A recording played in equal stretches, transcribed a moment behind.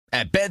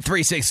At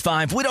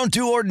Bet365, we don't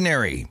do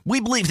ordinary. We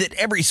believe that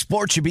every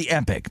sport should be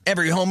epic.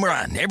 Every home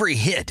run, every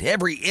hit,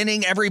 every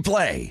inning, every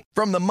play.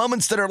 From the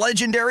moments that are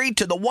legendary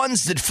to the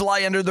ones that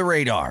fly under the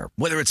radar.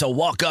 Whether it's a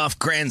walk-off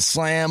grand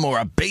slam or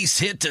a base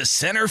hit to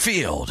center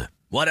field.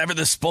 Whatever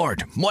the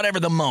sport, whatever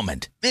the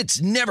moment.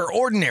 It's never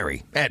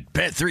ordinary at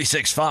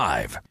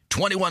Bet365.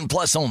 21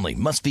 plus only.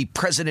 Must be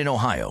present in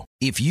Ohio.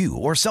 If you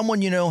or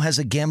someone you know has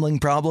a gambling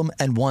problem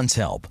and wants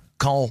help,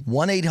 call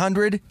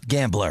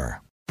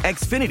 1-800-GAMBLER.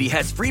 Xfinity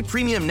has free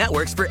premium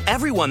networks for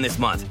everyone this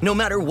month, no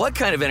matter what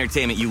kind of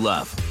entertainment you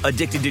love.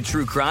 Addicted to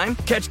true crime?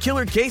 Catch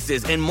killer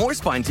cases and more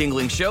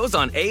spine-tingling shows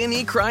on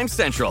A&E Crime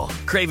Central.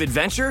 Crave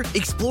adventure?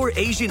 Explore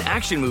Asian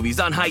action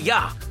movies on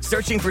Hi-YAH.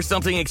 Searching for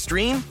something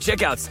extreme?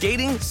 Check out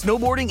skating,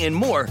 snowboarding, and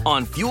more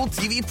on Fuel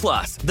TV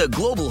Plus, the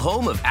global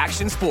home of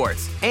action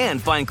sports.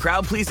 And find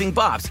crowd-pleasing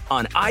bops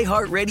on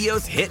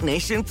iHeartRadio's Hit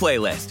Nation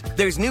playlist.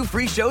 There's new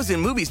free shows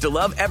and movies to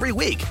love every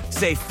week.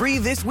 Say free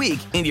this week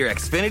in your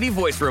Xfinity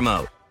voice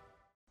remote.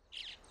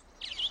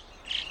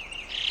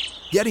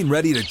 Getting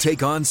ready to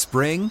take on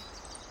spring?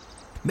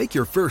 Make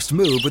your first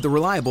move with the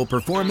reliable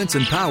performance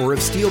and power of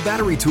Steel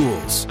battery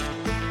tools.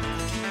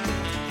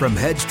 From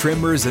hedge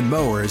trimmers and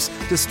mowers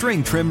to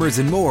string trimmers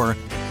and more,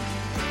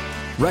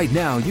 right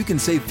now you can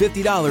save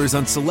 $50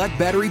 on select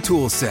battery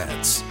tool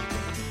sets.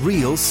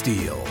 Real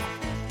Steel.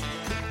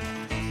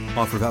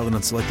 Offer valid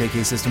on select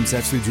AK system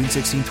sets through June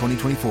 16,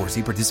 2024.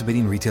 See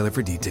participating retailer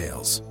for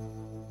details.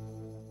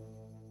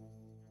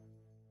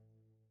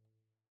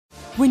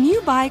 When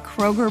you buy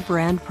Kroger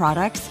brand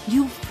products,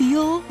 you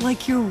feel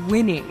like you're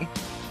winning.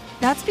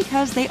 That's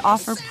because they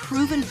offer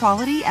proven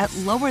quality at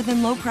lower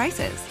than low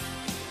prices.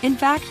 In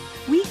fact,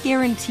 we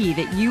guarantee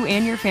that you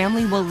and your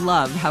family will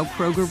love how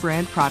Kroger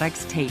brand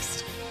products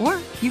taste, or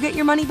you get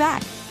your money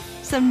back.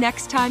 So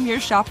next time you're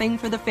shopping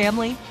for the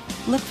family,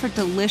 look for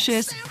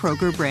delicious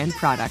Kroger brand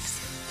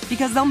products,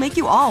 because they'll make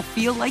you all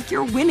feel like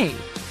you're winning.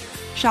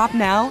 Shop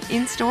now,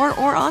 in-store,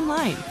 or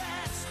online.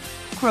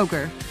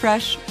 Kroger,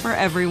 fresh for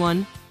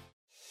everyone.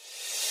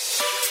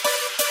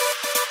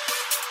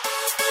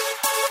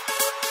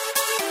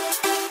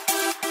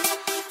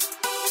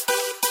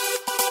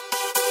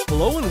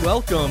 Hello and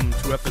welcome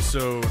to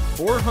episode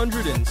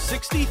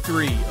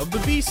 463 of the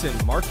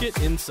VSiN Market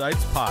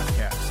Insights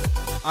Podcast.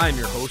 I'm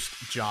your host,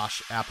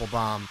 Josh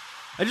Appelbaum.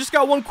 I just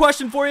got one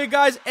question for you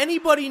guys.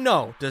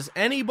 Does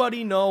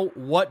anybody know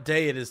what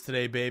day it is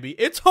today, baby?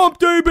 It's hump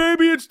day,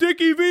 baby. It's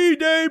Dickie V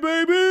day,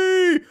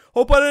 baby.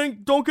 Hope I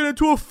don't get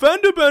into a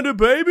fender bender,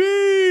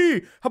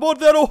 baby. How about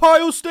that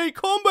Ohio State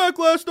comeback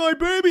last night,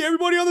 baby?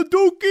 Everybody on the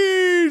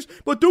Dukies.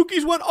 But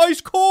Dukies went ice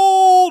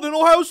cold, and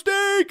Ohio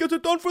State gets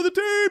it done for the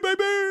team,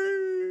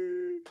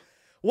 baby.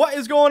 What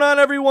is going on,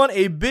 everyone?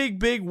 A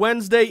big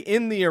Wednesday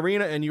in the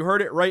arena, and you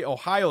heard it right,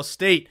 Ohio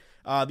State.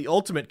 The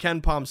ultimate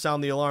KenPom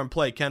sound the alarm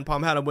play.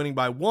 KenPom had them winning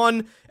by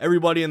 1.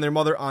 Everybody and their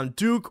mother on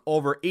Duke,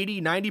 over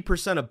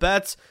 80-90% of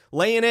bets,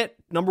 laying it.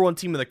 Number 1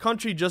 team in the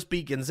country, just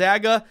beat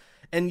Gonzaga.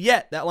 And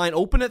yet, that line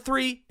opened at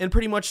 3 and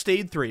pretty much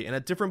stayed 3. And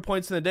at different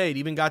points in the day, it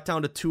even got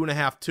down to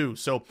 2.5, too.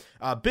 So,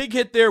 big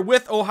hit there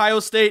with Ohio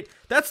State.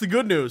 That's the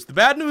good news. The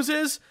bad news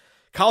is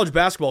college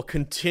basketball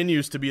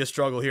continues to be a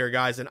struggle here,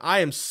 guys, and I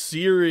am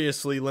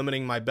seriously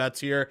limiting my bets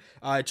here.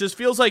 It just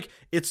feels like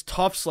it's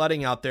tough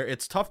sledding out there.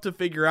 It's tough to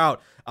figure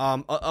out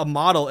a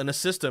model and a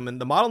system, and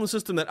the model and the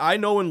system that I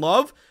know and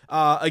love,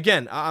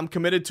 again, I'm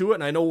committed to it,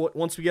 and I know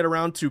once we get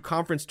around to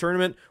conference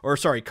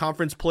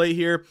play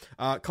here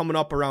coming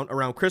up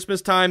around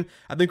Christmas time,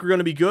 I think we're going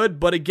to be good.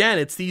 But again,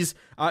 it's these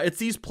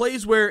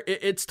plays where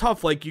it's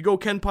tough. Like, you go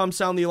KenPom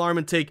sound the alarm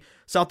and take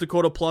South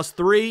Dakota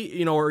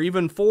 +3, or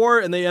even 4,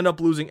 and they end up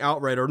losing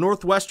outright. Or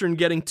Northwestern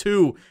getting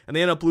 2, and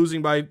they end up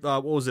losing by,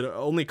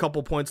 only a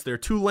couple points there.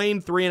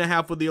 Tulane,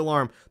 3.5 with the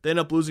alarm. They end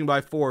up losing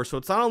by 4. So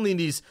it's not only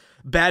these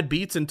bad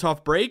beats and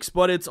tough breaks,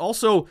 but it's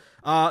also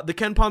the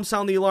KenPom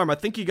sound the alarm. I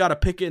think you got to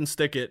pick it and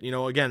stick it.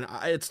 Again,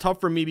 it's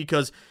tough for me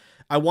because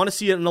I want to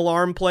see it an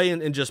alarm play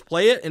and just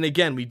play it. And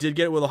again, we did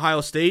get it with Ohio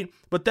State.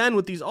 But then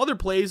with these other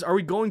plays, are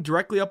we going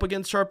directly up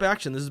against sharp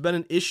action? This has been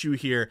an issue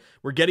here.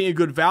 We're getting a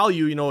good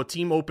value. A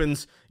team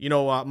opens,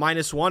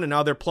 -1, and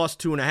now they're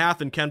 +2.5,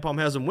 and KenPom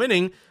has them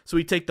winning. So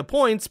we take the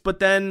points. But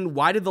then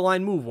why did the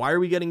line move? Why are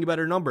we getting a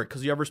better number?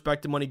 Because you have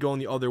respected money going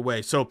the other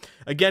way. So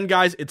again,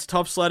 guys, it's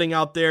tough sledding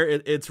out there.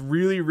 It's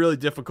really, really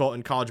difficult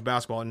in college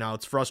basketball, and now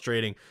it's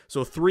frustrating.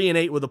 So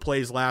 3-8 with the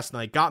plays last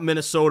night. Got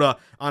Minnesota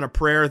on a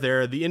prayer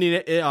there. The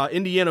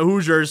Indiana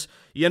Hoosiers,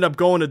 you end up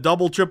going to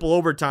double, triple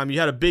overtime. You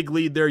had a big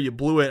lead there. You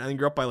blew it. I think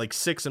you're up by like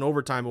 6 in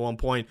overtime at one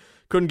point.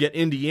 Couldn't get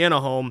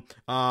Indiana home.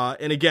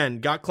 And again,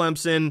 got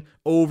Clemson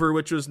over,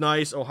 which was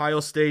nice.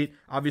 Ohio State,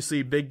 obviously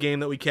a big game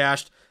that we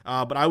cashed.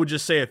 But I would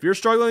just say if you're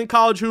struggling in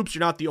college hoops, you're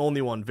not the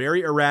only one.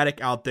 Very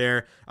erratic out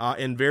there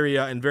and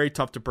very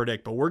tough to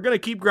predict. But we're going to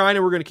keep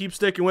grinding. We're going to keep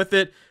sticking with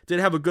it. Did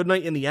have a good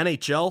night in the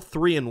NHL,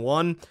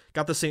 3-1.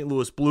 Got the St.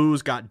 Louis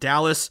Blues, got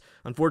Dallas.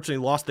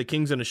 Unfortunately, lost the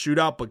Kings in a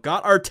shootout, but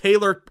got our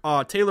Taylor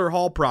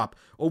Hall prop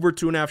over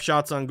 2.5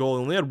 shots on goal.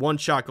 Only had one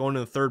shot going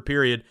in the third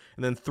period,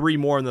 and then 3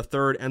 more in the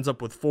third. Ends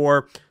up with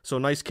 4. So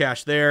nice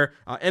cash there.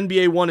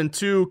 NBA 1 and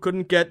 2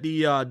 couldn't get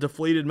the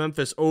deflated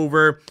Memphis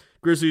over.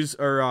 Grizzlies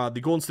or the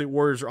Golden State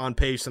Warriors are on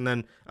pace, and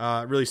then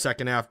really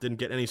second half didn't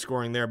get any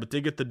scoring there, but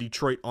did get the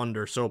Detroit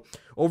under. So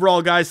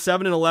overall, guys,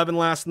 7-11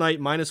 last night,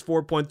 minus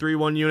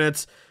 4.31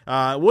 units.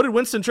 What did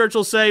Winston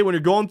Churchill say? When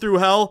you're going through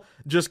hell,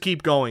 just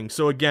keep going.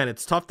 So again,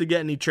 it's tough to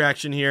get any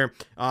traction here,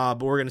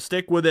 but we're gonna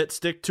stick with it,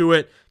 stick to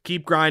it,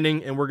 keep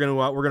grinding, and we're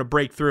gonna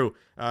break through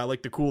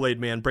like the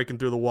Kool-Aid man breaking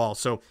through the wall.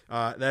 So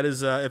that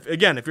is if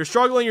you're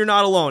struggling, you're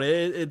not alone.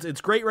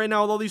 It's great right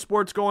now with all these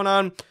sports going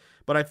on.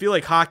 But I feel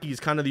like hockey is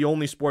kind of the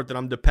only sport that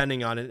I'm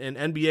depending on. And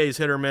NBA is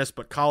hit or miss,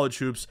 but college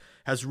hoops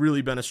has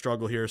really been a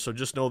struggle here. So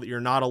just know that you're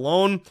not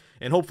alone.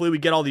 And hopefully we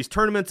get all these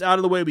tournaments out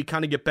of the way. We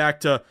kind of get back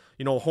to,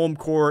 home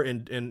court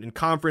and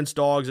conference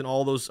dogs and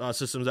all those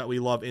systems that we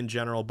love in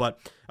general. But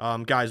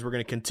guys, we're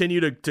going to continue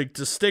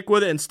to stick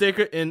with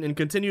it and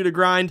continue to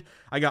grind.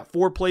 I got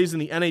 4 plays in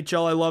the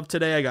NHL I love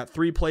today. I got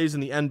 3 plays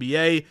in the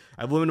NBA.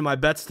 I've limited my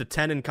bets to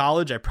 10 in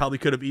college. I probably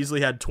could have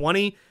easily had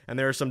 20. And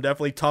there are some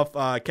definitely tough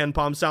Ken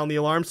Palm sound the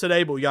alarms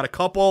today, but we got a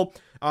couple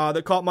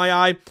that caught my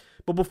eye.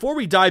 But before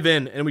we dive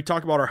in and we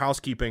talk about our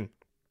housekeeping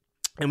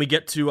and we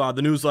get to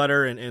the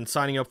newsletter and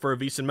signing up for a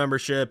VSiN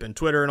membership and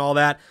Twitter and all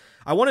that,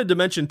 I wanted to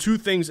mention 2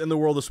 things in the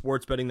world of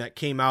sports betting that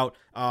came out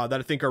that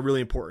I think are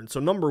really important. So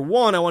number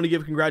 1, I want to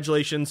give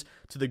congratulations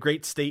to the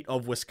great state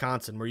of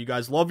Wisconsin, where you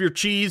guys love your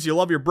cheese, you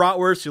love your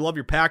bratwurst, you love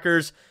your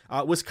Packers.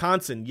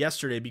 Wisconsin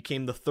yesterday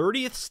became the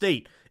 30th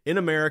state in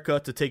America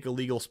to take a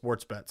legal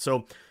sports bet.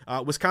 So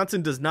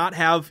Wisconsin does not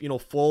have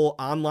full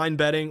online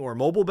betting or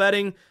mobile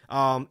betting,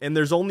 and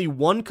there's only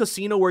one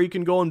casino where you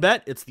can go and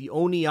bet. It's the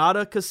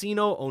Oneida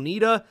Casino,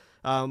 Oneida.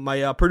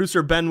 My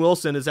producer Ben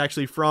Wilson is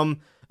actually from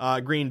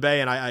Green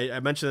Bay, and I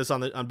mentioned this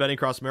on Betting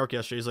Across America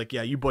yesterday. He's like,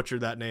 yeah, you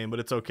butchered that name,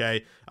 but it's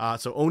okay.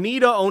 So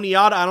Oneida,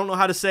 I don't know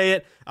how to say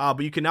it,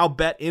 but you can now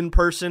bet in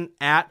person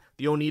at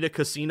the Oneida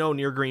Casino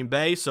near Green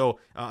Bay. So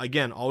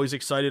again, always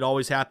excited,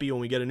 always happy when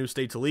we get a new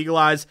state to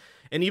legalize.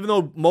 And even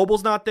though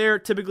mobile's not there,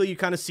 typically you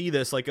kind of see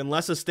this, like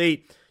unless a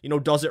state,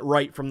 does it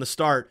right from the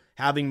start,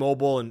 having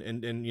mobile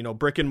and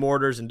brick and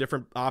mortars and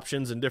different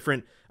options and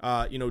different,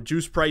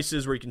 juice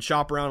prices where you can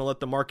shop around and let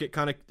the market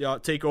kind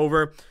of take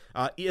over.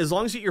 As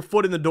long as you get your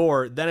foot in the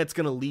door, then it's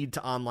going to lead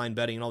to online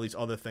betting and all these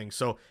other things.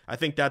 So I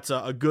think that's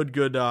a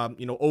good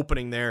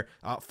opening there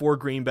for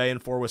Green Bay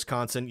and for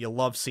Wisconsin. You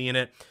love seeing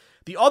it.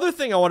 The other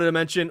thing I wanted to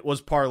mention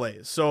was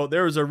parlays. So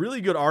there was a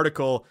really good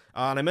article,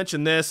 and I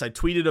mentioned this. I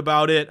tweeted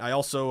about it. I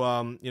also,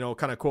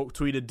 kind of quote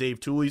tweeted Dave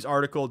Tooley's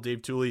article.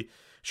 Dave Tooley,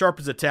 sharp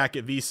as a tack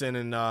at VSiN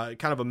and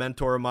kind of a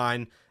mentor of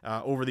mine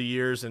over the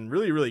years, and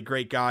really, really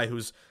great guy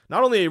who's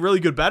not only a really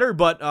good bettor,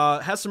 but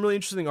has some really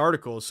interesting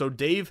articles. So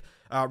Dave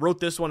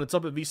wrote this one. It's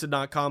up at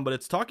VSiN.com, but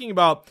it's talking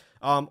about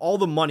all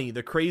the money,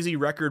 the crazy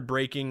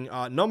record-breaking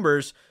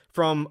numbers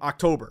from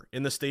October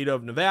in the state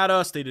of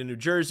Nevada, state of New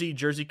Jersey.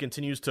 Jersey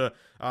continues to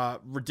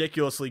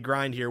ridiculously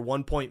grind here,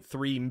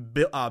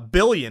 $1.3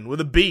 billion with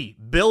a B,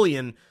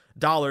 billion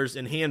dollars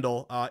in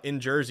handle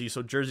in Jersey.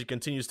 So Jersey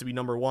continues to be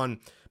number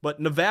 1. But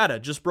Nevada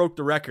just broke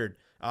the record,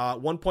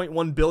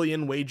 1.1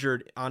 billion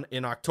wagered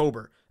in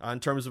October in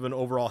terms of an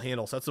overall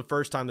handle. So that's the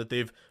first time that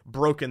they've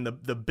broken the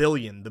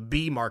billion, the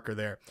B marker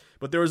there.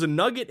 But there was a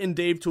nugget in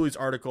Dave Tooley's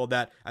article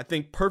that I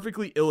think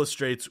perfectly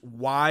illustrates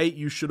why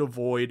you should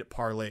avoid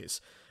parlays.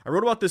 I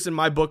wrote about this in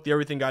my book, The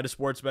Everything Guide to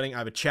Sports Betting. I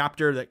have a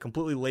chapter that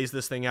completely lays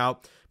this thing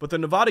out. But the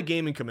Nevada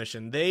Gaming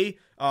Commission, they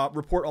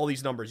report all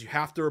these numbers. You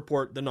have to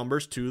report the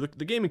numbers to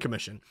the Gaming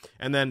Commission,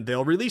 and then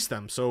they'll release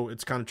them. So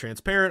it's kind of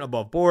transparent,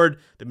 above board.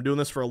 They've been doing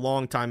this for a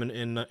long time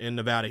in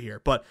Nevada here.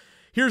 But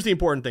here's the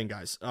important thing,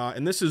 guys,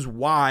 and this is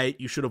why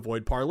you should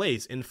avoid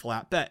parlays in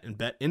flat bet and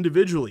bet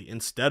individually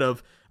instead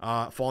of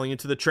falling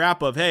into the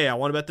trap of, hey, I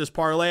want to bet this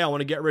parlay. I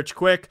want to get rich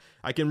quick.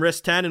 I can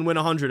risk 10 and win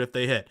 100 if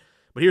they hit.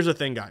 But here's the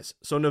thing, guys.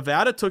 So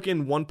Nevada took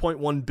in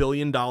 $1.1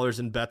 billion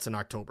in bets in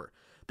October.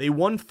 They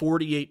won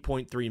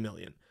 $48.3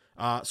 million.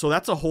 So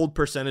that's a hold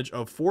percentage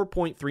of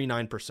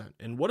 4.39%.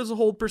 And what is a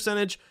hold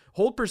percentage?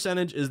 Hold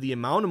percentage is the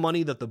amount of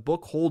money that the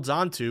book holds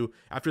onto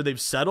after they've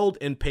settled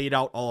and paid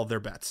out all of their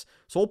bets.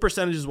 So hold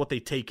percentage is what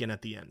they take in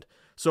at the end.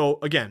 So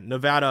again,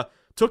 Nevada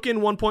took in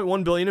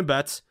 $1.1 billion in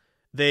bets.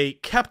 They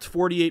kept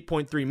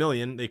 $48.3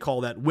 million. They call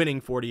that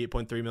winning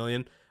 $48.3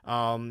 million.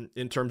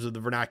 In terms of the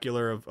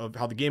vernacular of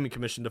how the Gaming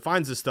Commission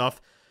defines this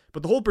stuff.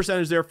 But the hold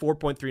percentage there,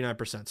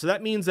 4.39%. So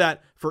that means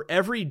that for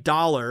every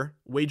 $1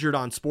 wagered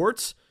on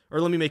sports, or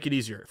let me make it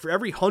easier, for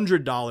every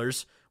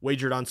 $100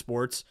 wagered on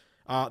sports,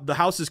 the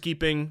house is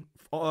keeping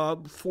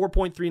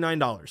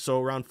 $4.39.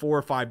 So around $4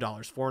 or $5,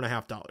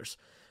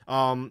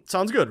 $4.50.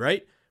 Sounds good,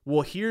 right?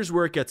 Well, here's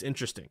where it gets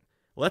interesting.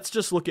 Let's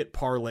just look at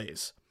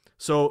parlays.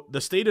 So the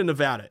state of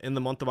Nevada in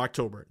the month of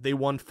October, they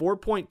won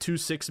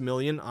 $4.26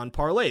 million on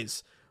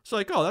parlays. So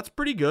like, oh, that's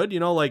pretty good. You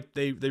know, like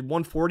they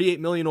won $48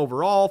 million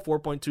overall,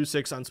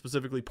 4.26 on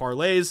specifically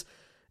parlays.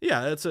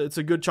 Yeah, it's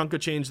a good chunk of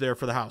change there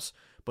for the house.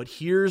 But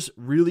here's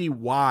really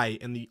why,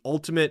 and the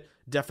ultimate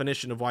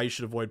definition of why you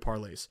should avoid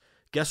parlays.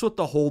 Guess what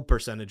the hold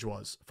percentage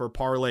was for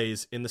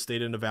parlays in the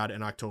state of Nevada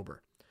in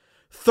October?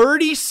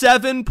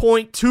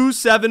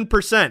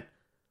 37.27%.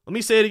 Let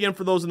me say it again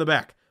for those in the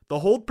back. The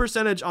hold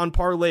percentage on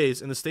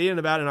parlays in the state of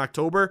Nevada in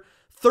October,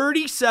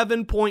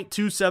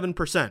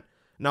 37.27%.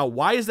 Now,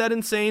 why is that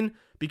insane?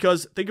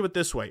 Because think of it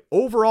this way.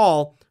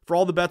 Overall, for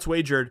all the bets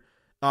wagered,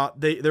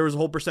 there was a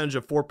hold percentage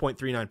of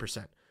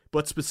 4.39%.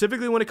 But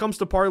specifically when it comes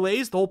to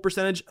parlays, the hold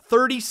percentage,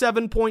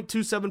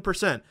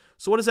 37.27%.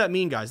 So what does that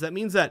mean, guys? That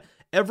means that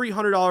every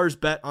 $100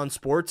 bet on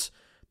sports,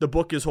 the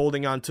book is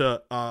holding on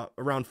to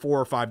around $4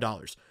 or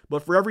 $5.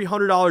 But for every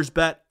 $100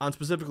 bet on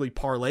specifically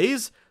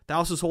parlays, the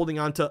house is holding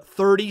on to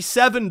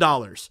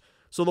 $37.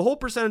 So the whole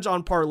percentage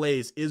on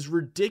parlays is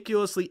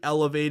ridiculously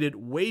elevated,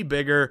 way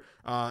bigger,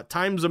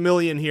 times a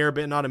million here,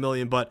 but not a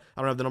million, but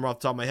I don't have the number off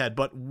the top of my head,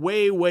 but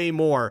way, way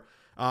more,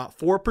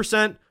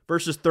 4%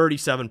 versus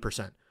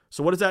 37%.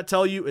 So what does that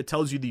tell you? It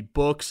tells you the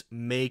books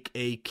make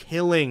a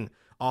killing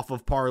off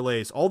of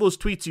parlays. All those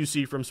tweets you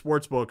see from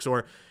sports books,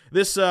 or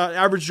this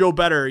average Joe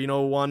bettor,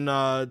 won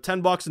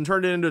 $10 and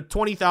turned it into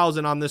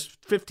 20,000 on this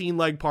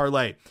 15-leg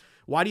parlay.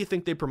 Why do you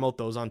think they promote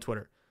those on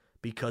Twitter?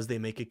 Because they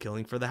make a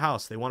killing for the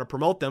house. They want to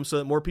promote them so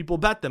that more people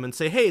bet them and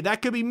say, hey,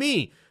 that could be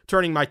me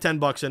turning my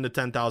 $10 into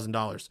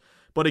 $10,000.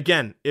 But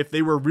again, if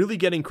they were really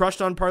getting crushed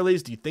on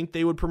parlays, do you think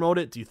they would promote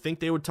it? Do you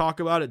think they would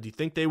talk about it? Do you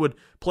think they would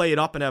play it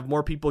up and have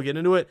more people get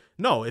into it?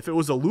 No, if it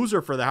was a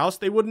loser for the house,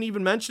 they wouldn't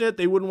even mention it.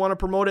 They wouldn't want to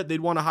promote it. They'd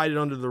want to hide it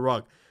under the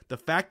rug. The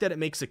fact that it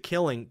makes a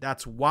killing,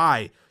 that's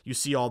why you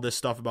see all this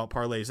stuff about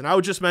parlays. And I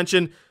would just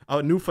mention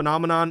a new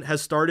phenomenon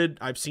has started.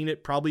 I've seen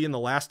it probably in the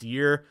last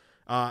year.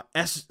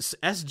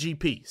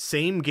 SGP,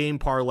 same game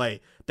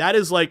parlay. That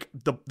is like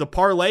the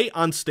parlay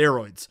on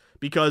steroids,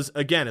 because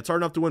again, it's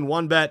hard enough to win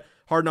one bet,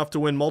 hard enough to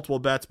win multiple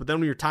bets, but then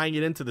when you're tying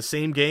it into the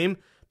same game,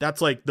 that's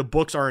like the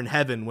books are in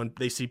heaven when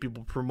they see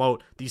people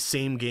promote these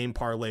same game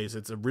parlays.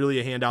 It's really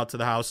a handout to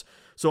the house.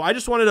 So I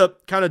just wanted to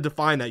kind of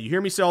define that. You hear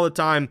me say all the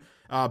time,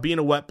 being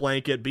a wet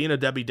blanket, being a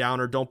Debbie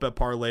Downer, don't bet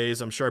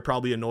parlays. I'm sure I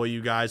probably annoy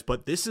you guys,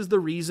 but this is the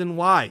reason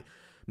why.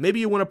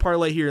 Maybe you win a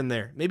parlay here and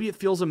there. Maybe it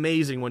feels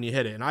amazing when you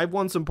hit it. And I've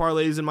won some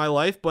parlays in my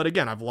life, but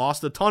again, I've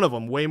lost a ton of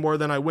them, way more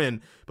than I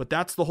win. But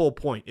that's the whole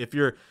point. If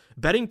you're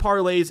betting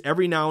parlays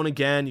every now and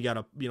again, you got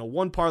a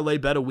one parlay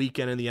bet a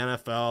weekend in the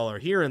NFL or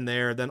here and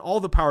there, then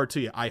all the power to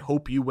you. I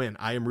hope you win.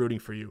 I am rooting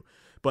for you.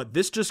 But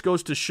this just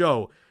goes to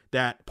show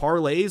that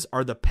parlays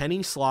are the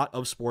penny slot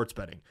of sports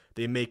betting.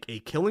 They make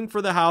a killing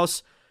for the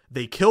house.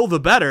 They kill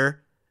the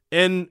bettor.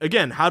 And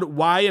again,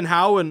 why and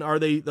how, and are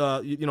they,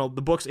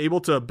 the books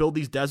able to build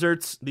these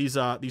deserts, these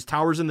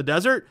towers in the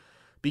desert?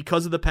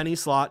 Because of the penny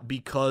slot,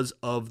 because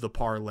of the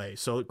parlay.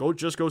 So it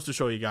just goes to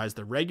show you guys,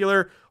 the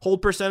regular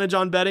hold percentage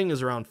on betting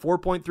is around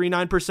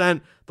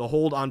 4.39%. The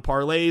hold on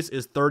parlays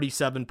is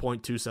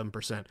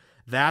 37.27%.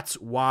 That's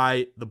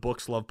why the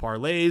books love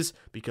parlays,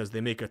 because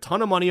they make a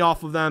ton of money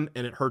off of them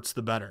and it hurts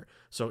the bettor.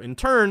 So in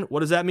turn, what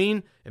does that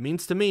mean? It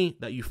means to me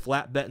that you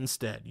flat bet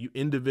instead. You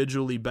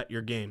individually bet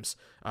your games.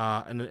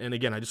 And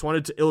again, I just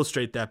wanted to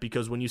illustrate that,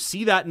 because when you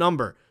see that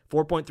number,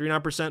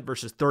 4.39%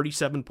 versus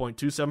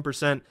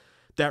 37.27%,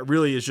 that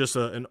really is just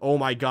an oh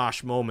my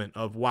gosh moment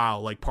of wow,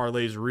 like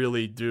parlays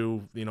really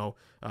do,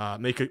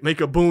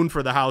 make a boon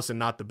for the house and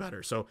not the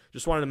bettor. So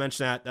just wanted to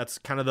mention that. That's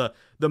kind of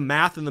the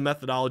math and the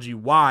methodology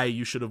why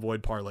you should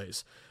avoid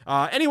parlays.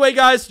 Anyway,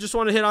 guys, just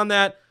want to hit on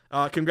that.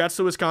 Congrats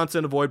to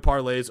Wisconsin. Avoid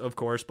parlays, of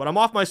course. But I'm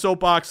off my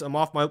soapbox.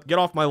 Get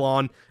off my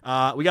lawn.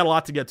 We got a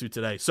lot to get to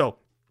today. So,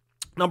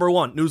 number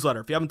one, newsletter.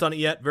 If you haven't done it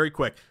yet, very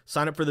quick,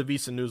 sign up for the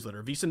VSiN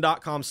newsletter.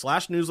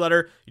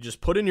 VSiN.com/newsletter. You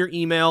just put in your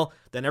email.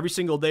 Then every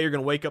single day, you're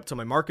going to wake up to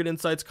my market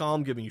insights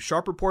column, giving you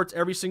sharp reports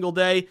every single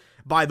day.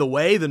 By the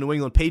way, the New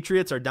England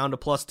Patriots are down to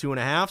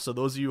 +2.5. So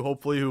those of you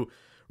hopefully who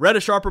read a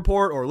sharp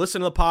report or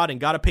listened to the pod and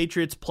got a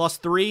Patriots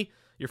 +3,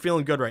 you're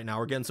feeling good right now.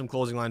 We're getting some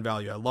closing line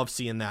value. I love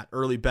seeing that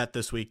early bet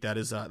this week.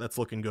 That's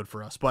looking good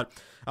for us. But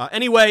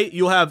anyway,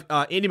 you'll have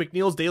Andy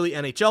McNeil's daily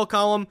NHL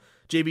column,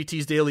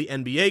 JVT's daily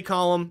NBA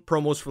column,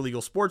 promos for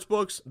legal sports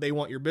books. They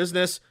want your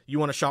business. You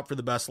want to shop for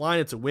the best line.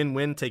 It's a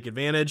win-win. Take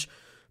advantage.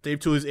 Dave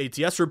Tooley's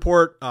ATS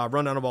report,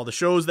 rundown of all the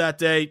shows that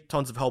day,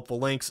 tons of helpful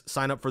links.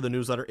 Sign up for the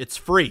newsletter. It's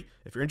free.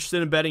 If you're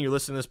interested in betting, you're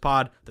listening to this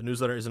pod, the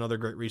newsletter is another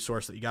great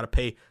resource that you got to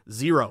pay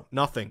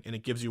nothing, and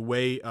it gives you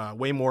way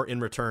more in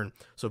return.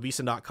 So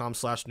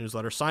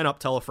VSiN.com/newsletter. Sign up,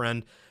 tell a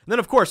friend. And then,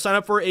 of course, sign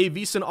up for a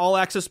VSiN All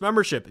Access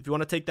membership if you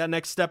want to take that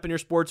next step in your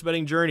sports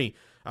betting journey.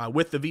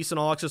 with the VSiN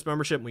All Access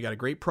membership. We got a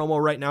great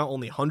promo right now,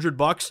 only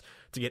 $100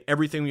 to get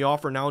everything we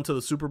offer now until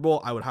the Super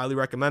Bowl. I would highly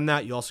recommend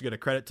that. You also get a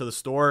credit to the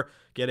store,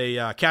 get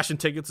a cash and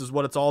tickets is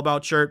what it's all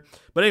about shirt.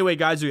 But anyway,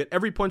 guys, you get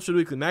every Points for the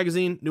Weekly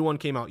magazine. New one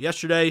came out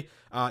yesterday.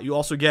 You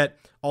also get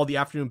all the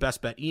afternoon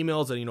best bet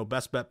emails and,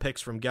 best bet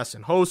picks from guests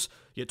and hosts.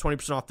 You get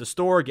 20% off the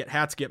store, get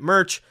hats, get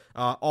merch,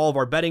 all of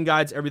our betting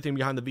guides, everything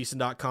behind the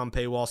VSiN.com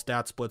paywall,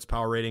 stats, splits,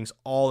 power ratings,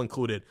 all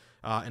included.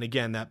 And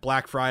again, that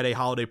Black Friday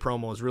holiday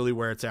promo is really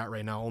where it's at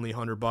right now, only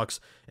 $100,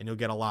 and you'll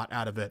get a lot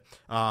out of it.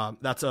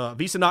 That's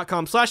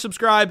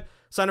VSiN.com/subscribe.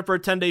 Sign up for a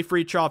 10-day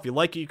free trial. If you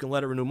like it, you can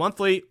let it renew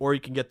monthly, or you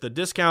can get the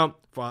discount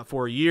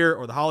for a year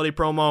or the holiday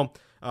promo.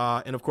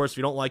 And of course, if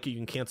you don't like it, you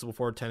can cancel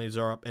before 10 days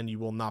are up, and you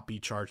will not be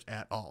charged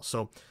at all.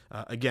 So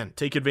again,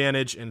 take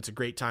advantage, and it's a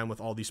great time with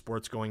all these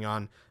sports going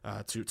on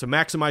to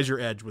maximize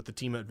your edge with the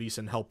team at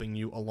VSiN helping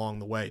you along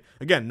the way.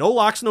 Again, no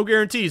locks, no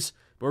guarantees.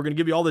 But we're going to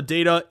give you all the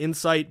data,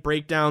 insight,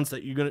 breakdowns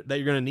that you're going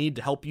to need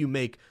to help you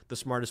make the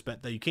smartest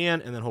bet that you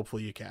can, and then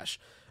hopefully you cash.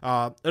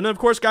 And then, of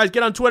course, guys,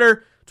 get on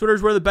Twitter. Twitter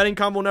is where the betting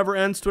combo never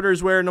ends. Twitter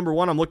is where, number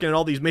one, I'm looking at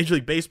all these Major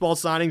League Baseball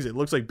signings. It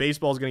looks like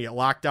baseball is going to get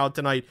locked out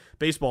tonight.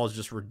 Baseball is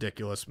just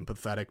ridiculous and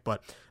pathetic.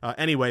 But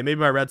anyway, maybe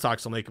my Red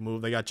Sox will make a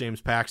move. They got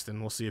James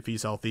Paxton. We'll see if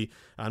he's healthy.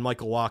 And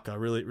Michael Wacha,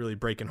 really, really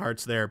breaking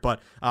hearts there.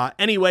 But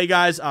anyway,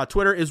 guys,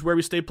 Twitter is where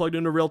we stay plugged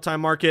into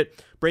real-time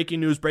market.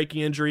 Breaking news,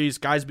 breaking injuries,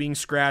 guys being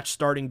scratched,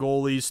 starting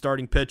goalies,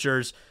 starting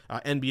pitchers,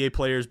 NBA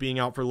players being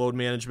out for load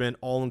management,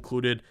 all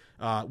included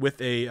with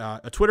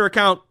a Twitter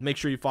account. Make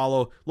sure you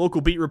follow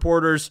local beat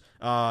reporters,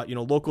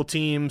 local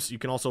teams. You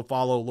can also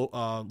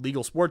follow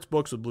legal sports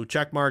books with blue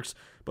check marks.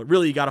 But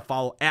really, you got to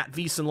follow at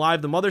VSiN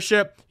Live, the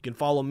mothership. You can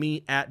follow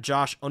me at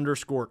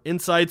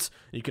Josh_insights.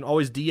 You can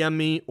always DM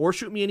me or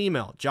shoot me an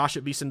email,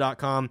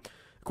 josh@vsin.com.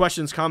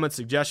 Questions, comments,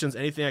 suggestions,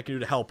 anything I can do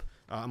to help.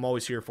 I'm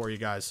always here for you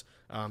guys.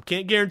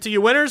 Can't guarantee you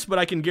winners, but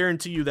I can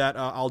guarantee you that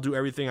I'll do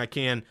everything I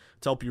can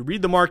to help you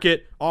read the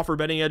market, offer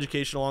betting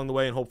education along the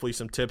way, and hopefully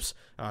some tips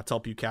to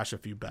help you cash a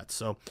few bets.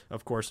 So,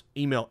 of course,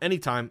 email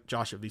anytime,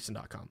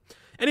 josh@vsin.com.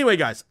 Anyway,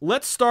 guys,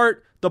 let's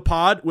start the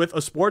pod with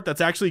a sport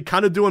that's actually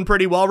kind of doing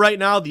pretty well right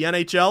now, the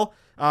NHL.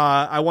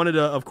 I wanted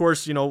to, of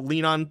course,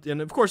 lean on,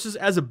 and of course,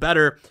 as a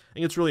bettor, I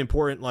think it's really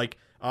important,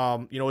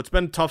 it's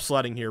been tough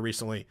sledding here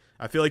recently.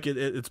 I feel like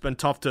it's been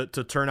tough to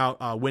turn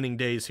out winning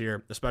days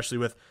here, especially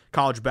with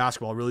college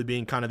basketball really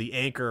being kind of the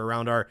anchor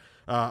around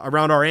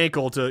our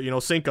ankle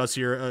to sink us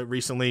here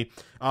recently.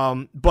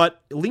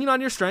 But lean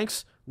on your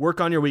strengths,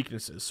 work on your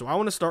weaknesses. So I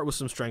want to start with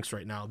some strengths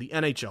right now. The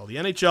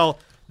NHL,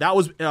 that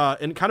was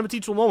in kind of a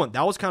teachable moment.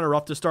 That was kind of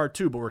rough to start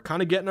too, but we're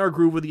kind of getting our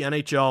groove with the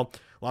NHL.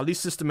 A lot of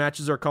these system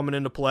matches are coming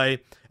into play.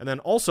 And then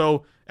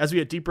also, as we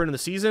get deeper into the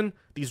season,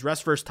 these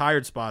rest versus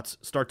tired spots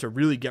start to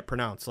really get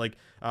pronounced.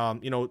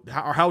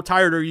 How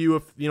tired are you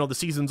if, the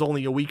season's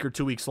only a week or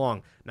 2 weeks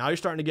long? Now you're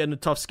starting to get into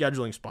tough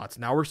scheduling spots.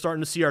 Now we're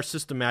starting to see our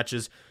system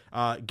matches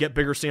get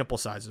bigger sample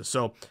sizes.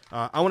 So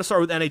I want to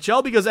start with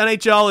NHL because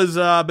NHL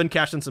has been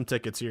cashing some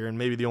tickets here and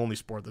maybe the only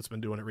sport that's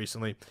been doing it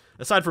recently.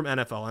 Aside from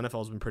NFL.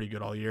 NFL has been pretty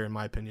good all year in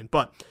my opinion.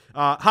 But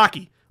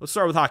hockey. Let's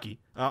start with hockey.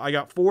 I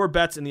got 4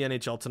 bets in the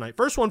NHL tonight.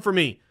 First one for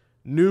me,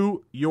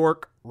 New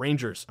York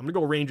Rangers. I'm going to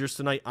go Rangers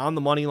tonight on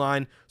the money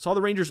line. Saw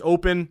the Rangers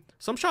open.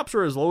 Some shops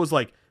are as low as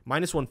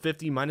minus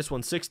 150, minus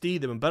 160.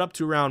 They've been bet up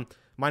to around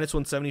minus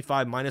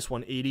 175, minus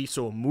 180.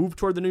 So a move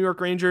toward the New York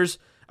Rangers.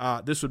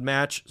 This would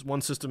match one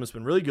system that's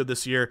been really good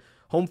this year.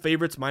 Home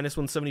favorites minus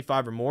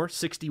 175 or more,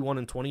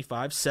 61-25,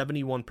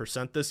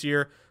 71% this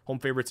year. Home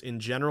favorites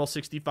in general,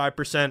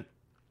 65%.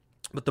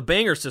 But the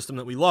banger system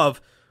that we love,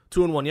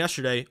 2-1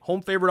 yesterday,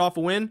 home favorite off a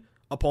win,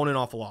 opponent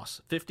off a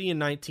loss.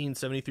 50-19,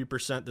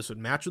 73%. This would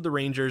match with the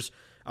Rangers.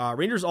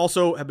 Rangers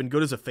also have been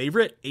good as a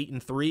favorite,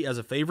 8-3 as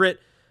a favorite.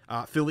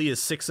 Philly is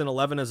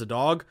 6-11 as a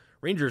dog.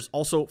 Rangers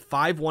also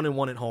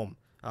 5-1-1 at home.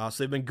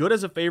 So they've been good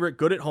as a favorite,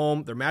 good at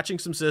home. They're matching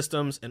some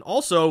systems, and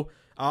also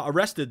a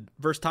rested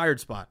versus tired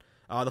spot.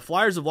 The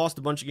Flyers have lost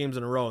a bunch of games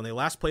in a row, and they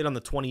last played on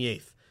the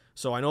 28th.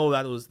 So I know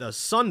that was the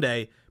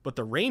Sunday, but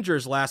the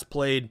Rangers last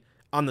played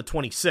on the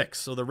 26th.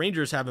 So the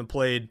Rangers haven't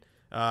played,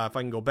 if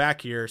I can go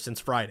back here, since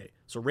Friday.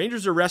 So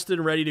Rangers are rested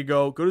and ready to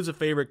go. Good as a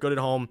favorite, good at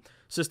home.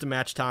 System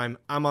match time.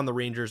 I'm on the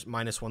Rangers,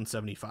 minus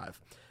 175.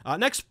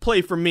 Next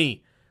play for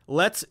me.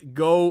 Let's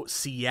go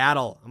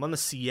Seattle. I'm on the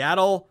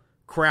Seattle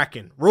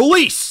Kraken.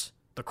 Release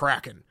the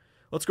Kraken.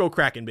 Let's go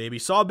Kraken, baby.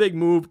 Saw a big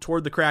move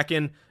toward the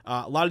Kraken.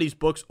 A lot of these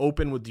books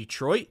open with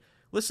Detroit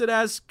listed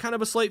as kind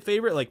of a slight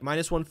favorite, like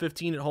minus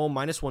 115 at home,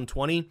 minus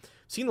 120.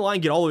 Seen the line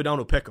get all the way down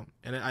to a pick'em.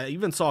 And I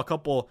even saw a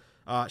couple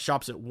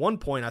shops at one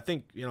point, I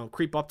think,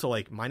 creep up to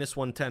like minus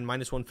 110,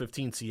 minus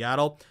 115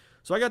 Seattle.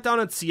 So I got down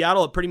at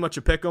Seattle at pretty much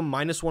a pick'em,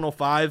 minus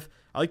 105.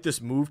 I like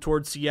this move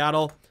towards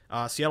Seattle.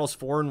 Seattle's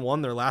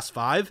 4-1 their last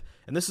 5,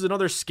 and this is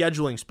another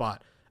scheduling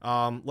spot.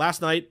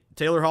 Last night,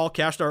 Taylor Hall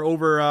cashed our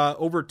over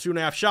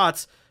 2.5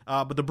 shots,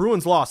 but the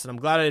Bruins lost, and I'm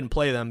glad I didn't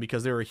play them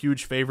because they were a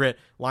huge favorite.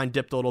 Line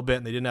dipped a little bit,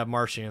 and they didn't have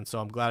Marchand, so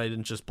I'm glad I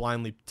didn't just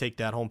blindly take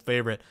that home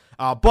favorite.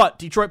 But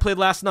Detroit played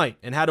last night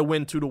and had to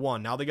win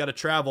 2-1. Now they got to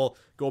travel,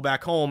 go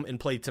back home, and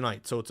play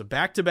tonight. So it's a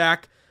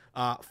back-to-back.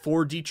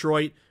 for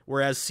Detroit,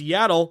 whereas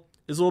Seattle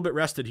is a little bit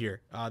rested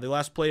here. They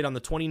last played on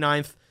the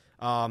 29th,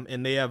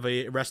 and they have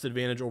a rest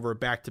advantage over a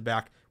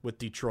back-to-back with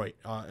Detroit.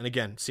 And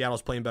again,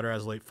 Seattle's playing better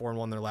as late,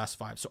 4-1 their last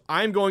 5. So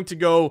I'm going to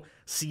go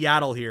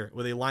Seattle here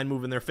with a line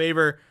move in their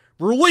favor.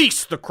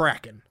 Release the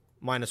Kraken,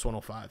 minus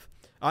 105.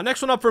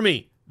 Next one up for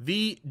me,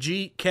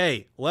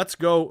 VGK. Let's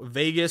go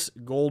Vegas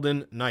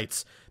Golden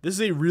Knights. This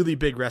is a really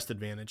big rest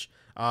advantage.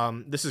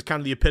 This is kind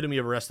of the epitome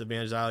of a rest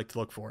advantage that I like to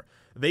look for.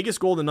 Vegas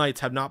Golden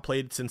Knights have not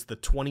played since the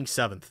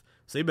 27th,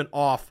 so they've been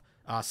off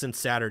since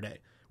Saturday,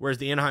 whereas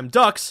the Anaheim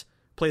Ducks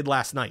played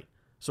last night.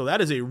 So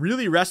that is a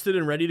really rested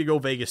and ready to go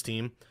Vegas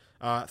team.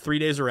 3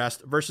 days of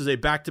rest versus a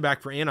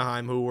back-to-back for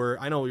Anaheim, who were,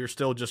 I know you're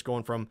still just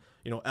going from,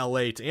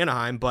 LA to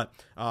Anaheim, but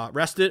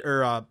rested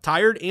or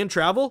tired and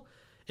travel.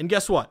 And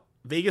guess what?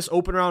 Vegas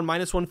open around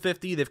minus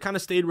 150. They've kind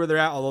of stayed where they're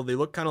at, although they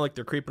look kind of like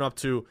they're creeping up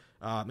to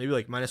maybe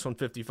like minus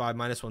 155,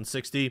 minus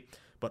 160.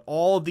 But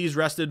all of these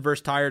rested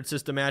versus tired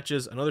system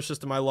matches. Another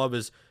system I love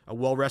is a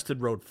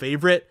well-rested road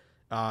favorite.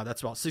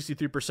 That's about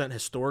 63%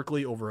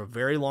 historically over a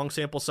very long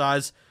sample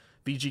size.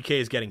 VGK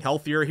is getting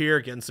healthier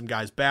here, getting some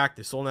guys back.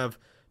 They still don't have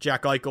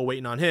Jack Eichel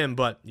waiting on him,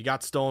 but you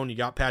got Stone, you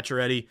got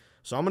Pacioretty.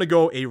 So I'm going to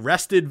go a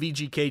rested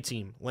VGK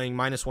team, laying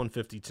minus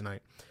 150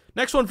 tonight.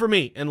 Next one for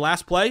me, and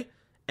last play,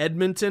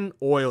 Edmonton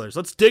Oilers.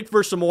 Let's dig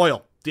for some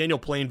oil. Daniel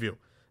Plainview.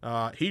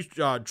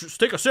 Just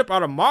take a sip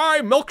out of my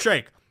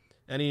milkshake.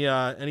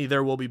 Any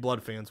There Will Be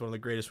Blood fans, one of the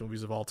greatest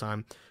movies of all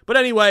time. But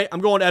anyway,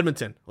 I'm going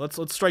Edmonton. Let's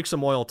strike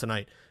some oil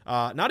tonight.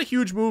 Not a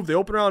huge move. They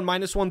open around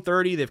minus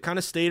 130. They've kind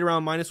of stayed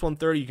around minus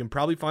 130. You can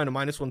probably find a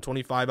minus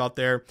 125 out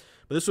there.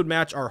 But this would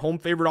match our home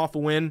favorite off a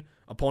win,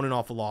 opponent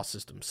off a loss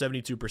system,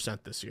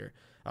 72% this year.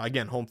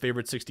 Again, home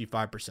favorite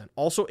 65%.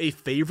 Also a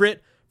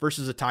favorite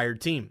versus a tired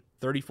team,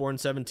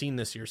 34-17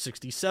 this year,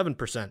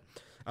 67%.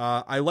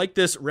 I like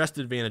this rest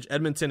advantage.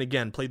 Edmonton,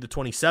 again, played the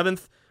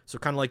 27th, so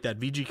kind of like that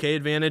VGK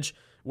advantage,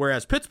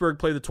 whereas Pittsburgh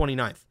played the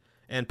 29th.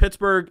 And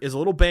Pittsburgh is a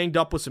little banged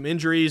up with some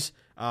injuries.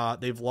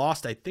 They've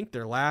lost, I think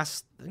they've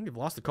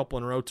lost a couple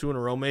in a row, 2 in a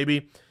row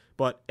maybe.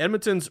 But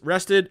Edmonton's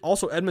rested.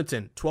 Also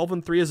Edmonton,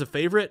 12-3 as a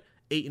favorite,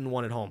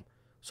 8-1 at home.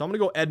 So I'm going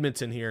to go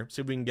Edmonton here,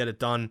 see if we can get it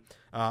done.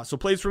 So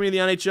plays for me in the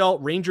NHL,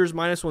 Rangers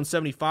minus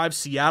 175,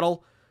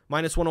 Seattle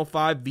minus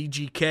 105,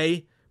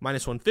 VGK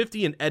minus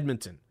 150, and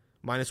Edmonton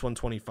minus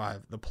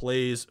 125. The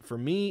plays for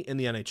me in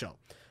the NHL.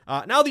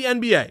 Now the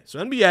NBA. So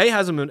NBA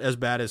hasn't been as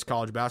bad as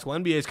college basketball.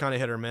 NBA is kind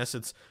of hit or miss.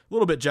 It's a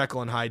little bit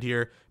Jekyll and Hyde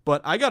here.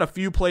 But I got a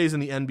few plays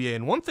in the NBA.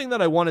 And one thing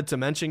that I wanted to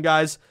mention,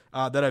 guys,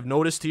 that I've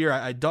noticed here,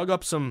 I dug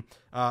up some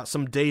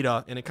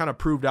data, and it kind of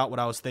proved out what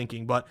I was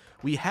thinking. But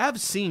we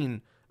have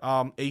seen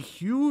a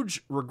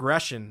huge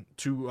regression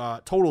to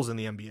totals in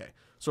the NBA.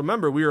 So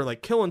remember, we were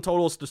like killing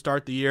totals to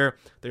start the year.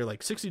 They're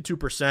like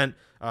 62%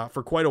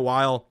 for quite a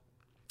while.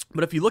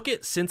 But if you look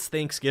at since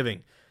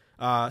Thanksgiving,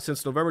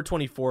 since November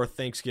 24th,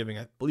 Thanksgiving,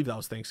 I believe that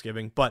was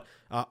Thanksgiving, but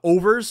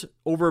overs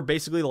over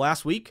basically the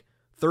last week,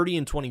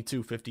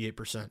 30-22,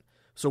 58%.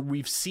 So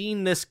we've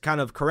seen this kind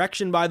of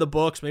correction by the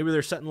books. Maybe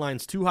they're setting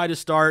lines too high to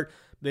start.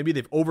 Maybe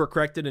they've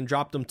overcorrected and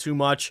dropped them too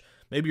much.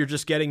 Maybe you're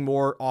just getting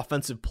more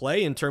offensive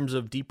play in terms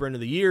of deeper into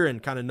the year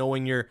and kind of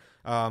knowing your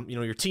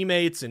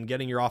teammates and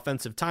getting your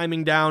offensive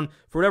timing down.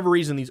 For whatever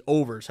reason, these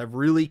overs have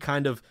really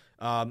kind of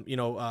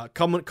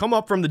come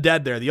up from the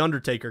dead there, the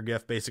Undertaker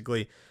gift,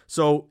 basically.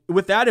 So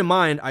with that in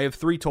mind, I have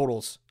 3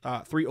 totals,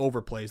 3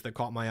 overplays that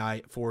caught my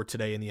eye for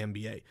today in the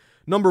NBA.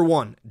 Number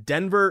 1,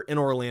 Denver and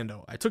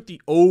Orlando. I took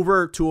the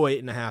over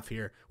 208.5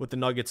 here with the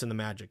Nuggets and the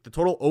Magic. The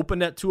total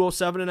opened at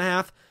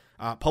 207.5.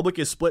 Public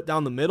is split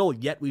down the middle,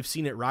 yet we've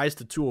seen it rise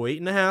to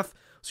 208.5.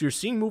 So you're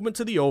seeing movement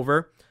to the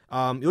over.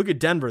 You look at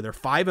Denver, they're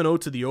 5-0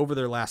 to the over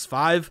their last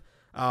 5.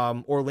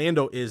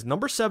 Orlando is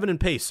number 7 in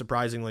pace,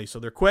 surprisingly. So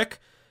they're quick,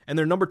 and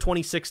they're number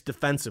 26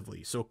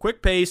 defensively. So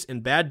quick pace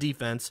and bad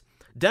defense.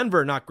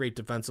 Denver, not great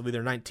defensively.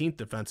 They're 19th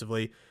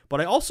defensively. But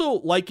I also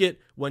like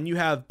it when you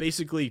have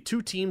basically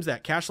 2 teams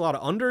that cash a lot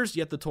of unders,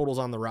 yet the total's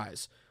on the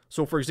rise.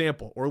 So, for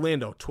example,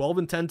 Orlando,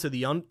 12-10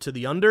 to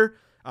the under.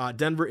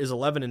 Denver is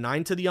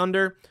 11-9 to the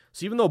under.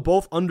 So even though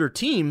both under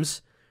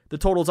teams, the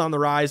total's on the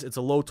rise. It's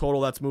a low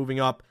total that's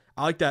moving up.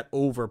 I like that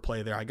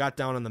overplay there. I got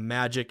down on the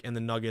Magic and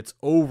the Nuggets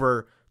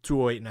over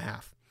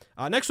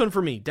 208.5. Next one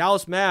for me,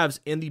 Dallas Mavs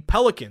and the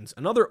Pelicans.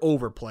 Another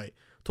overplay.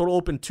 Total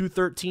open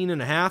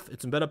 213.5.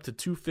 It's bet up to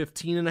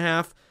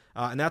 215.5.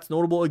 And that's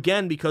notable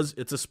again because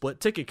it's a split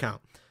ticket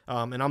count.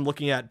 And I'm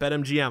looking at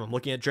BetMGM. I'm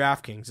looking at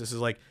DraftKings. This is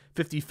like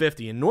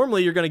 50-50. And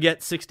normally you're going to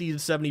get 60 to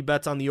 70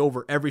 bets on the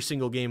over every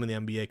single game in the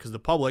NBA because the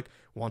public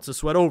wants to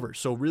sweat over.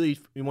 So really,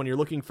 when you're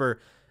looking for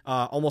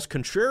almost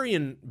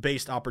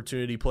contrarian-based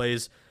opportunity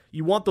plays,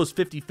 you want those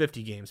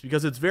 50-50 games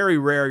because it's very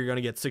rare you're going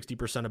to get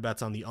 60% of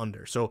bets on the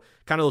under. So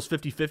kind of those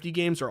 50-50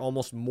 games are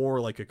almost more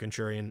like a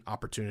contrarian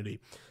opportunity.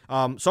 So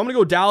I'm going to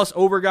go Dallas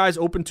over, guys.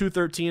 Open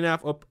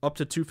 213.5 up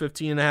to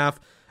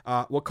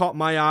 215.5. What caught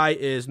my eye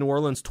is New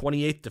Orleans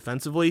 28th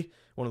defensively,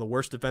 one of the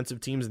worst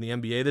defensive teams in the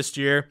NBA this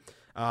year.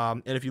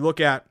 And if you look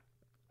at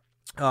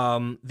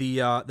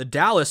the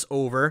Dallas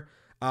over,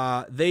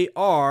 they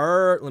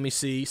are,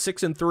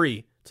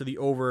 6-3 to the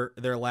over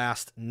their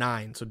last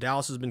 9. So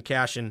Dallas has been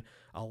cashing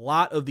a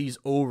lot of these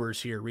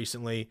overs here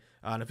recently.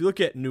 And if you look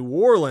at New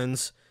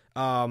Orleans,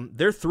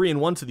 they're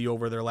 3-1 to the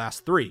over their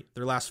last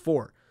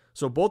 4.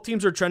 So both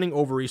teams are trending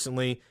over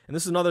recently, and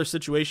this is another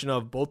situation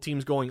of both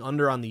teams going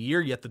under on the year,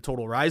 yet the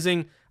total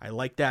rising. I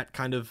like that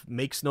kind of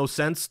makes no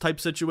sense type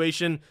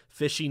situation.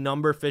 Fishy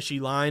number, fishy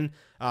line.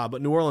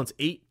 But New Orleans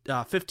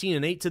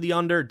 15-8 to the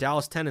under,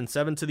 Dallas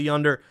 10-7 to the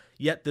under,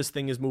 yet this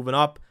thing is moving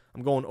up.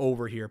 I'm going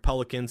over here.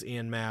 Pelicans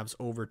and Mavs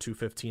over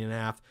 215.5.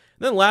 And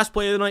then last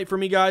play of the night for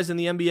me, guys, in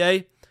the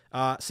NBA,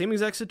 same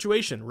exact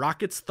situation.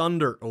 Rockets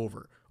Thunder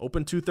over.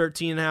 Open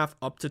 213.5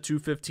 up to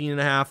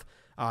 215.5.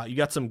 You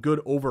got some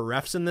good over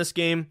refs in this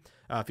game.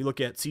 If you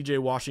look at CJ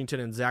Washington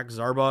and Zach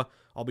Zarba,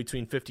 all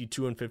between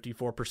 52 and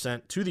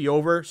 54% to the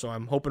over. So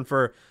I'm hoping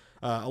for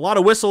a lot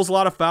of whistles, a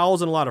lot of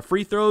fouls, and a lot of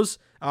free throws.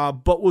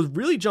 But what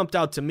really jumped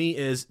out to me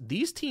is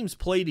these teams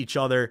played each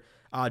other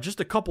just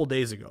a couple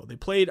days ago. They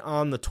played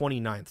on the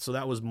 29th, so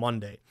that was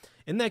Monday.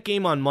 In that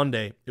game on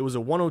Monday, it was a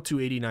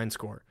 102-89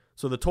 score.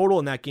 So the total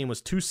in that game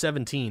was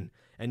 217,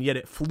 and yet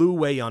it flew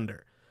way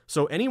under.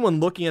 So anyone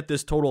looking at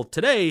this total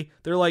today,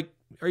 they're like,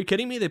 are you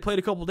kidding me? They played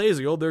a couple days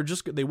ago.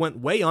 They went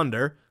way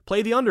under.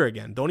 Play the under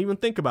again. Don't even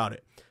think about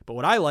it. But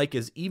what I like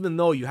is even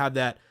though you have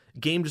that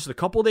game just a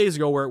couple days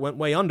ago where it went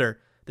way under,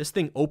 this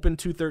thing opened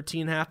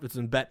 213.5. It's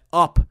been bet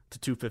up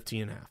to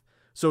 215.5.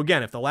 So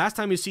again, if the last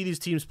time you see these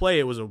teams play,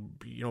 it was a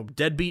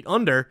deadbeat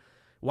under,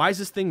 why is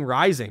this thing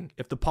rising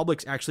if the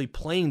public's actually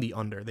playing the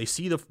under? They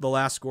see the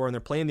last score and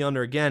they're playing the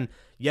under again,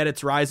 yet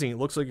it's rising. It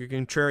looks like a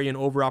contrarian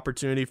over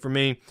opportunity for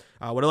me.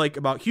 What I like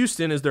about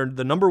Houston is they're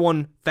the number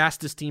 1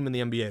 fastest team in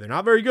the NBA. They're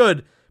not very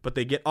good, but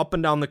they get up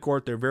and down the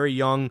court. They're very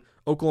young.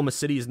 Oklahoma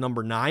City is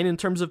number 9 in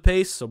terms of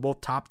pace, so both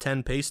top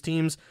 10 pace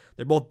teams.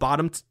 They're both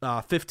bottom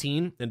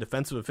 15 in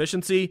defensive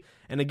efficiency.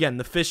 And again,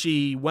 the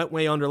fishy went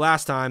way under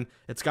last time.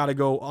 It's got to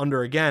go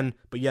under again,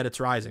 but yet it's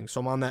rising. So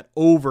I'm on that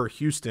over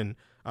Houston,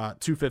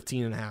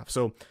 215.5.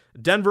 So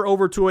Denver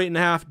over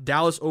 208.5,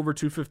 Dallas over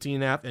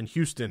 215.5, and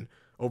Houston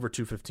over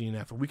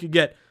 215.5. If we could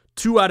get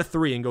 2 out of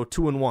 3 and go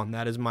 2-1,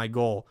 that is my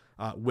goal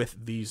with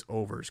these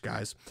overs,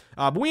 guys.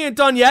 But we ain't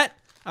done yet.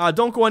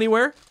 Don't go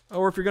anywhere,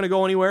 or if you're going to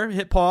go anywhere,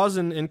 hit pause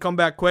and come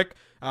back quick.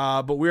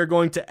 But we are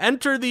going to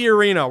enter the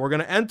arena. We're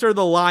going to enter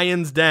the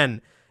Lion's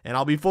Den. And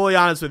I'll be fully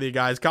honest with you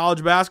guys.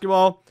 College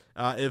basketball,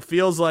 it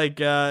feels like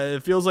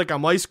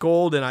I'm ice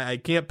cold, and I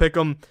can't pick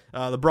them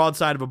the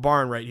broadside of a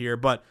barn right here.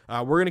 But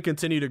we're going to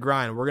continue to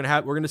grind. We're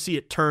going to see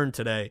it turn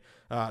today.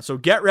 So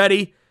get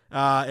ready.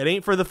 It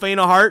ain't for the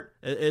faint of heart.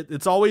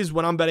 It's always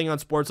when I'm betting on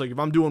sports, like if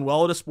I'm doing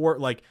well at a sport,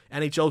 like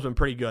NHL's been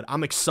pretty good,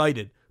 I'm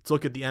excited to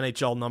look at the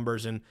NHL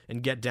numbers and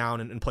get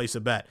down and place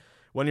a bet.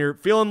 When you're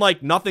feeling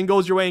like nothing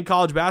goes your way in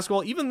college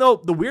basketball, even though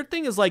the weird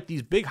thing is like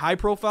these big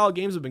high-profile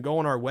games have been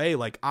going our way,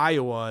 like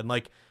Iowa and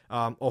like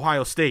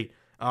Ohio State,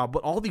 but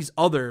all these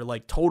other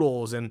like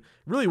totals, and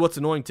really what's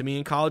annoying to me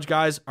in college,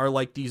 guys, are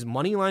like these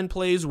money line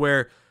plays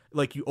where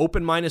like you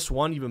open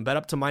 -1, you've been bet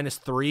up to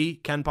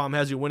 -3, Ken Pom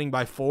has you winning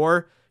by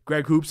 4,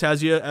 Greg Hoops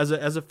has you as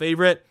a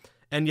favorite,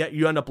 and yet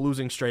you end up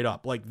losing straight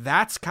up. Like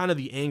that's kind of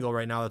the angle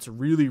right now that's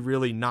really,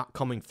 really not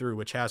coming through,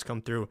 which has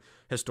come through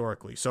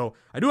historically. So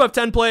I do have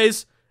 10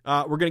 plays.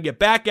 We're going to get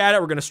back at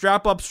it. We're going to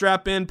strap up,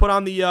 strap in, put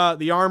on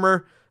the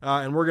armor,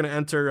 and we're going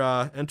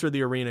to enter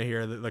the arena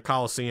here, the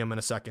Coliseum, in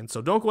a second.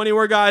 So don't go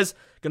anywhere, guys.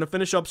 Going to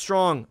finish up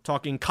strong,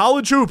 talking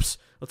college hoops.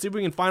 Let's see if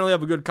we can finally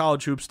have a good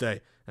college hoops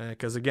day,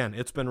 because, again,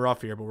 it's been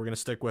rough here, but we're going to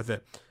stick with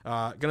it.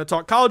 Going to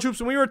talk college hoops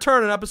when we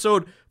return in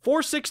episode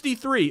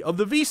 463 of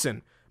the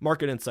VSiN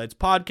Market Insights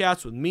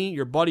podcast with me,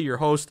 your buddy, your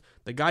host,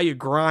 the guy you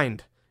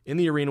grind in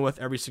the arena with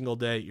every single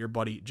day, your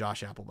buddy,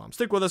 Josh Appelbaum.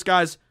 Stick with us,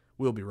 guys.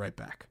 We'll be right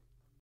back.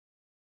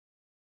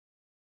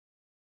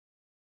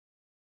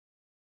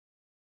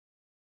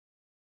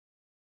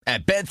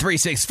 At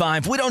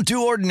Bet365, we don't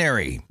do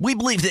ordinary. We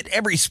believe that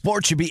every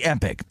sport should be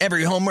epic.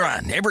 Every home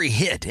run, every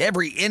hit,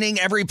 every inning,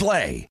 every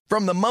play.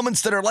 From the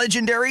moments that are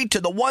legendary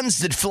to the ones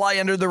that fly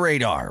under the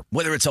radar.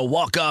 Whether it's a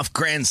walk-off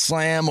grand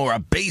slam or a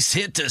base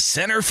hit to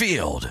center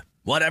field.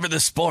 Whatever the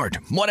sport,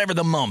 whatever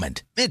the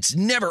moment. It's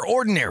never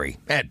ordinary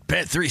at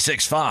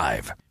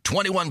Bet365.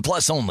 21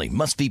 plus only.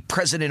 Must be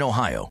present in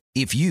Ohio.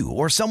 If you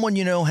or someone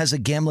you know has a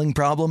gambling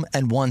problem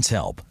and wants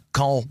help,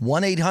 call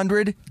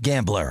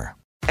 1-800-GAMBLER.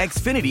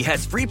 Xfinity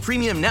has free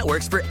premium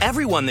networks for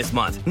everyone this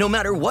month, no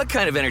matter what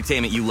kind of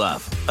entertainment you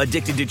love.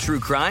 Addicted to true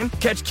crime?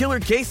 Catch killer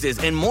cases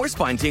and more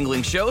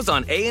spine-tingling shows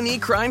on A&E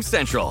Crime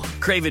Central.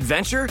 Crave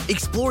adventure?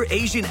 Explore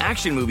Asian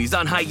action movies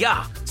on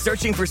Hi-YAH.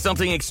 Searching for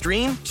something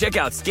extreme? Check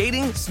out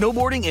skating,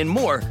 snowboarding, and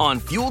more on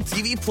Fuel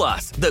TV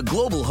Plus, the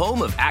global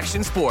home of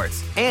action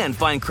sports. And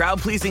find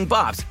crowd-pleasing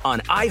bops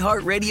on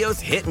iHeartRadio's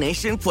Hit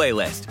Nation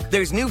playlist.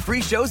 There's new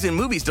free shows and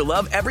movies to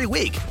love every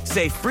week.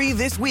 Say free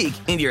this week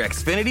in your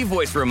Xfinity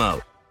voice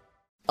remote.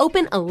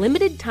 Open a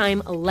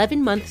limited-time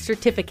 11-month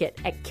certificate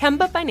at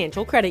Kemba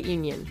Financial Credit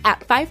Union. At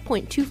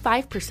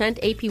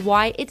 5.25%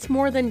 APY, it's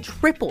more than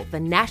triple the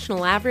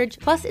national average,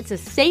 plus it's a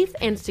safe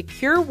and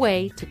secure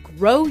way to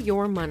grow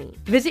your money.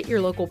 Visit your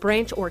local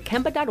branch or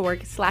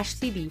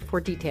kemba.org/cd for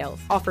details.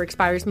 Offer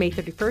expires May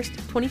 31st,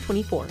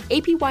 2024.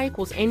 APY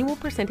equals annual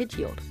percentage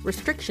yield.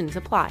 Restrictions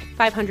apply.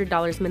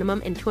 $500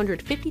 minimum and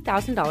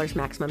 $250,000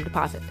 maximum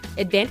deposit.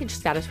 Advantage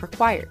status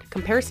required.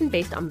 Comparison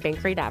based on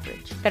bank rate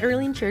average.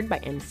 Federally insured by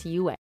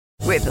NCUA.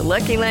 With the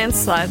Lucky Land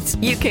Slots,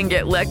 you can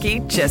get lucky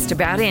just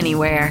about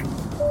anywhere.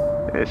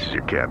 This is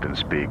your captain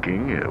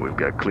speaking. We've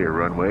got clear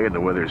runway and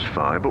the weather's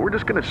fine, but we're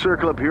just going to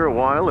circle up here a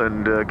while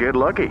and get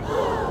lucky.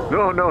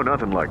 No,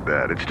 nothing like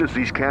that. It's just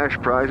these cash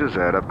prizes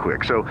add up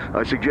quick. So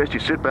I suggest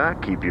you sit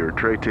back, keep your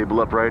tray table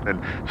upright,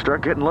 and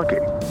start getting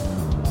lucky.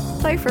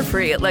 Play for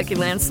free at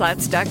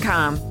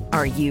LuckyLandSlots.com.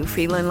 Are you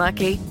feeling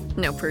lucky?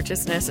 No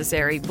purchase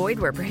necessary. Void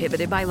where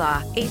prohibited by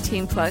law.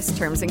 18+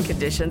 terms and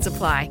conditions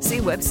apply. See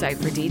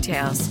website for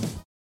details.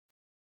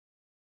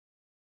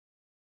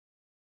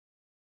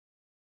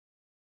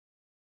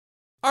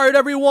 All right,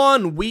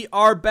 everyone, we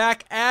are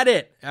back at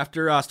it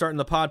after starting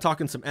the pod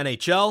talking some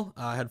NHL.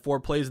 I had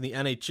 4 plays in the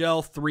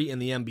NHL, 3 in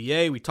the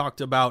NBA. We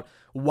talked about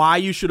why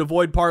you should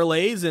avoid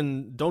parlays,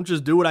 and don't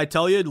just do what I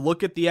tell you.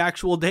 Look at the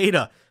actual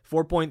data.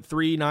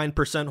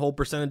 4.39% hold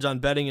percentage on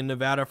betting in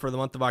Nevada for the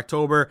month of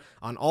October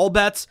on all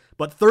bets,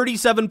 but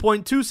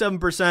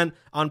 37.27%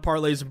 on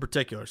parlays in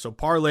particular. So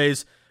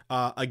parlays,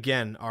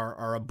 again,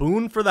 are a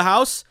boon for the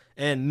house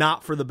and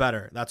not for the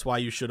better. That's why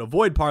you should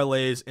avoid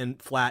parlays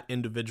and flat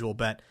individual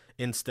bet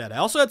instead. I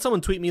also had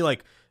someone tweet me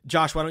like,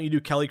 Josh, why don't you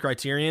do Kelly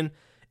Criterion?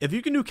 If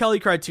you can do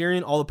Kelly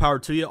Criterion, all the power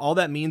to you. All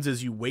that means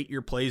is you weight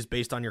your plays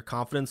based on your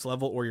confidence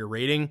level or your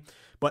rating.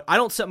 But I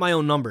don't set my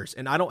own numbers,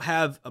 and I don't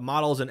have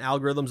models and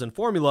algorithms and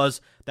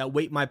formulas that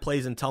weight my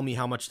plays and tell me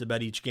how much to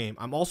bet each game.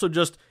 I'm also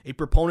just a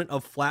proponent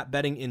of flat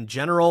betting in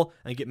general.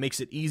 I think it makes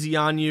it easy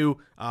on you.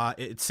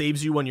 It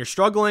saves you when you're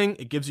struggling.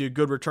 It gives you a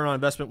good return on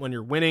investment when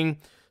you're winning.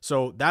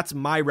 So that's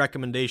my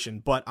recommendation,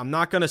 but I'm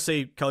not going to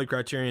say Kelly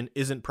Criterion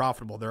isn't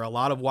profitable. There are a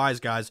lot of wise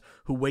guys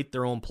who weight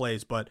their own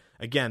plays, but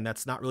again,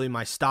 that's not really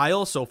my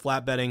style, so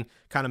flat betting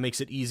kind of makes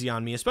it easy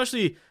on me,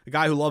 especially a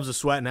guy who loves to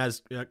sweat and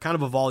has kind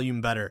of a volume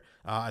better.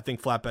 I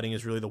think flat betting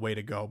is really the way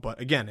to go, but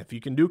again, if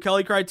you can do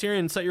Kelly Criterion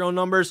and set your own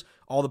numbers,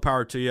 all the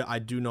power to you. I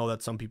do know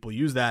that some people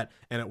use that,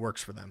 and it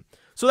works for them.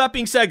 So that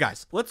being said,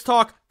 guys, let's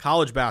talk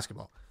college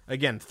basketball.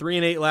 Again,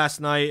 3-8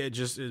 last night. It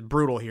just is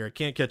brutal here. It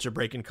can't catch a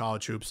break in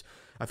college hoops.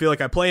 I feel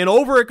like I play an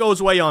over, it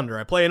goes way under.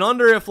 I play an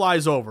under, it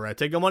flies over. I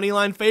take a money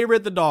line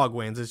favorite, the dog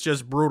wins. It's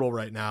just brutal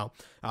right now.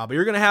 But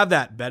you're going to have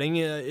that. Betting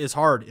is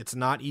hard. It's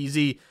not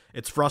easy.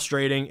 It's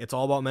frustrating. It's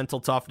all about mental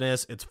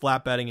toughness. It's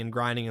flat betting and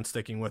grinding and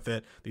sticking with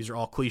it. These are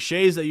all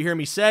cliches that you hear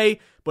me say,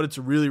 but it's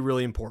really,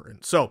 really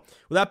important. So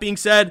with that being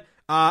said,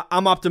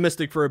 I'm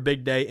optimistic for a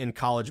big day in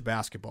college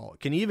basketball.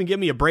 Can you even give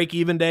me a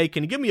break-even day?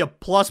 Can you give me a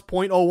plus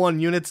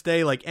 0.01 units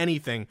day? Like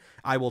anything,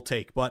 I will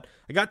take. But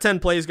I got 10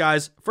 plays,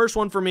 guys. First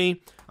one for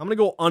me, I'm going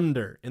to go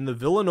under in the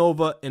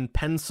Villanova and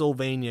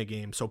Pennsylvania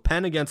game. So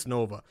Penn against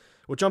Nova.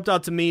 What jumped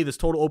out to me, this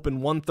total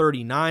opened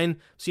 139.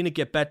 Seen it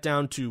get bet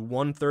down to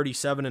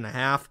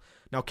 137.5.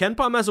 Now,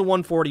 KenPom has a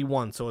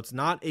 141, so it's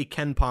not a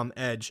KenPom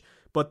edge.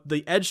 But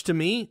the edge to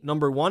me,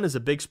 number one, is a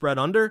big spread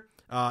under.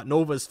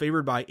 Nova is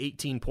favored by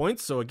 18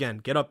 points. So again,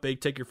 get up big,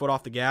 take your foot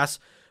off the gas.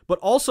 But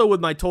also with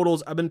my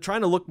totals, I've been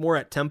trying to look more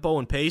at tempo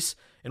and pace.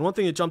 And one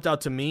thing that jumped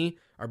out to me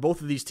are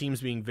both of these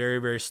teams being very,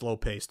 very slow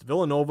paced.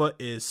 Villanova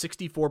is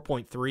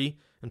 64.3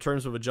 in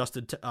terms of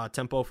adjusted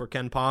tempo for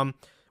KenPom,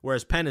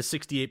 whereas Penn is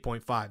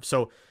 68.5.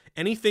 So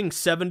anything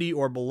 70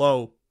 or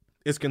below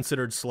is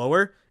considered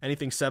slower.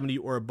 Anything 70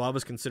 or above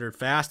is considered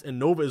fast. And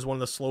Nova is one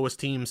of the slowest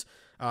teams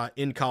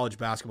in college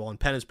basketball, and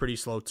Penn is pretty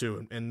slow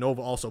too, and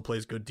Nova also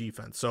plays good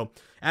defense. So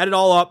add it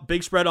all up,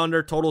 big spread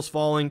under, totals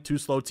falling, two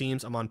slow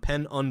teams. I'm on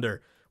Penn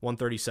under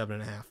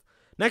 137.5.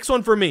 Next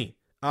one for me,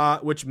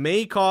 which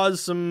may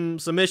cause some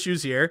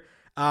issues here,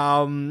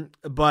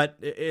 but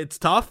it's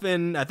tough,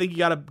 and I think you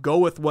got to go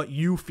with what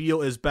you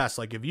feel is best.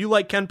 Like if you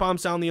like KenPom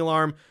sound the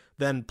alarm,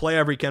 then play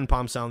every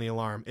KenPom sound the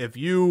alarm. If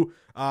you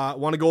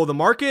want to go with the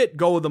market,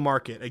 go with the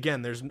market.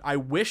 Again, I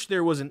wish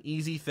there was an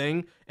easy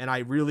thing, and I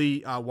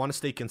really want to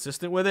stay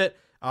consistent with it.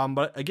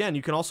 But again,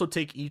 you can also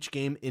take each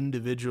game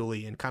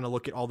individually and kind of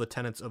look at all the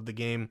tenets of the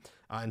game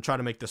and try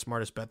to make the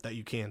smartest bet that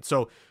you can.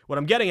 So what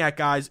I'm getting at,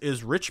 guys,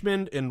 is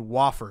Richmond and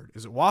Wofford.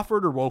 Is it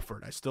Wofford or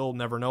Wofford? I still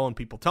never know, and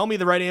people tell me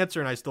the right answer,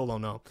 and I still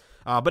don't know.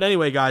 But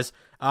anyway, guys,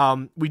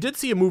 we did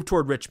see a move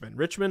toward Richmond.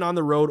 Richmond on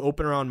the road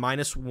open around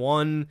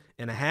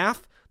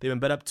 -1.5. They've been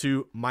bet up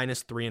to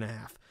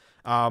 -3.5.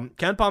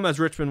 KenPom has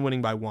Richmond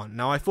winning by 1.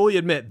 Now, I fully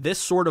admit this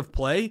sort of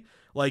play,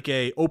 like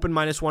a open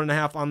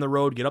 -1.5 on the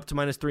road, get up to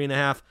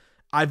 -3.5.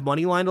 I've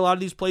moneylined a lot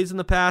of these plays in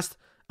the past,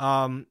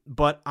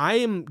 but I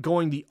am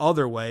going the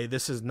other way.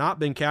 This has not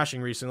been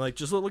cashing recently. Like,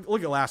 just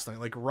look at last night.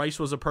 Like, Rice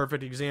was a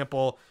perfect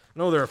example. I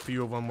know there are a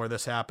few of them where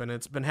this happened.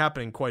 It's been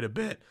happening quite a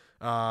bit.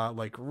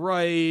 Like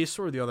Rice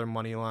or the other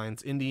money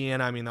lines.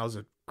 Indiana, I mean, that was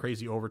a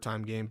crazy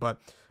overtime game. But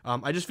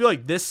I just feel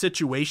like this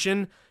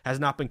situation has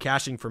not been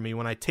cashing for me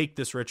when I take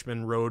this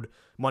Richmond road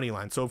money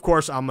line. So of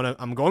course I'm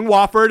going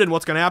Wofford, and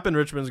what's going to happen?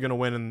 Richmond's going to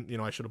win,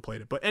 and I should have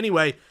played it. But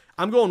anyway,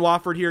 I'm going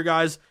Wofford here,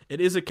 guys.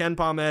 It is a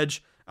KenPom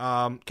edge.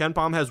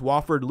 KenPom has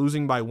Wofford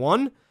losing by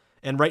 1,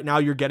 and right now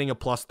you're getting a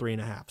plus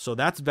 3.5. So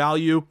that's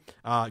value.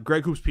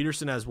 Greg Hoops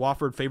Peterson has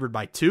Wofford favored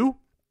by 2.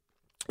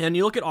 And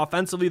you look at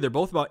offensively, they're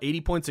both about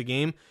 80 points a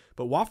game,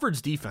 but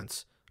Wofford's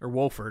defense, or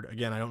Wofford,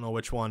 again, I don't know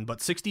which one, but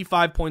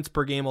 65 points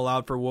per game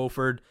allowed for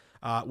Wofford,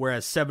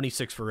 whereas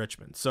 76 for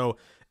Richmond. So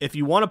if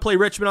you want to play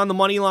Richmond on the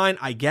money line,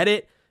 I get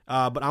it,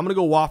 but I'm going to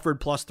go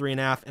Wofford plus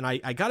 3.5, and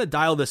I got to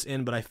dial this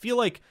in, but I feel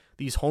like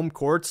these home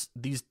courts,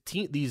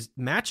 these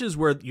matches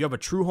where you have a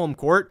true home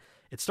court,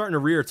 it's starting to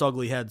rear its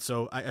ugly head.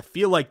 So I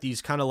feel like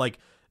these kind of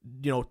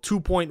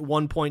 2-point,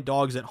 1-point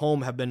dogs at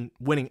home have been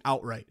winning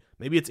outright.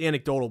 Maybe it's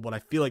anecdotal, but I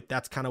feel like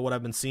that's kind of what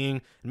I've been seeing.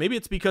 And maybe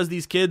it's because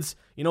these kids,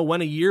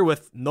 went a year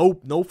with no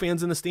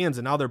fans in the stands,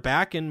 and now they're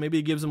back, and maybe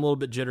it gives them a little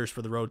bit jitters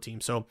for the road team.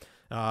 So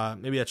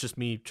maybe that's just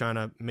me trying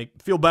to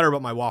feel better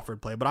about my Wofford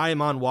play. But I am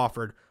on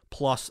Wofford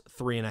plus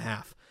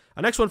 3.5.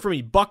 Next one for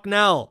me,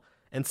 Bucknell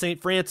and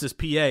St. Francis,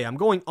 PA. I'm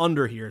going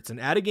under here. It's an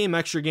add-a-game,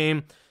 extra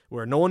game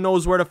where no one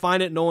knows where to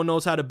find it, no one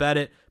knows how to bet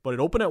it, but it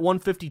opened at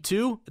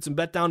 152. It's been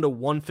bet down to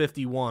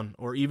 151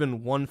 or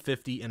even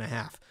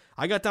 150.5.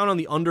 I got down on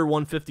the under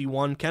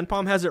 151.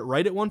 KenPom has it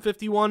right at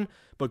 151,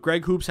 but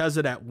Greg Hoops has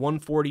it at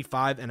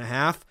 145.5.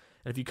 And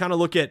if you kind of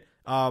look at,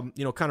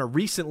 kind of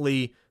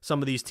recently,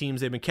 some of these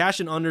teams, they've been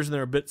cashing unders and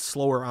they're a bit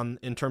slower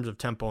in terms of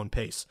tempo and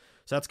pace.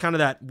 So that's kind of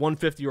that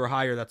 150 or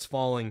higher that's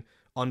falling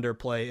under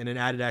play in an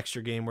added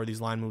extra game where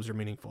these line moves are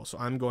meaningful. So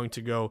I'm going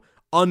to go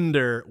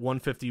under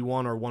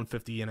 151 or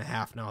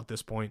 150.5 now at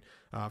this point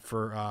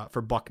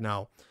for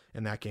Bucknell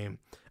in that game.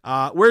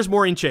 Where's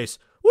Maureen Chase?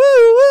 Woo,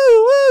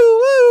 woo, woo,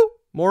 woo.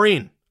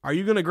 Maureen, are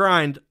you going to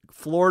grind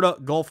Florida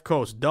Gulf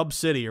Coast, Dub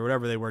City, or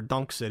whatever they were,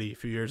 Dunk City a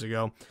few years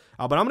ago?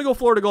 But I'm going to go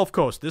Florida Gulf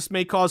Coast. This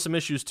may cause some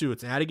issues too.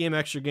 It's an added game,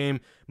 extra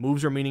game.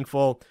 Moves are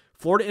meaningful.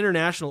 Florida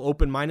International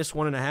open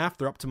 -1.5.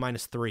 They're up to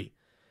 -3.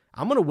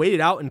 I'm going to wait it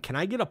out, and can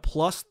I get a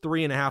plus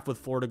 3.5 with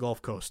Florida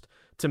Gulf Coast?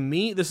 To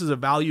me, this is a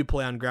value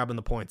play on grabbing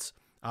the points.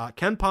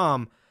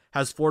 KenPom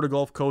has Florida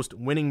Gulf Coast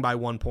winning by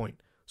 1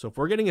 point. So if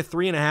we're getting a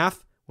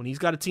 3.5 when he's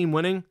got a team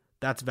winning,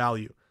 that's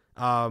value.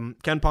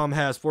 KenPom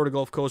has Florida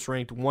Gulf Coast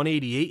ranked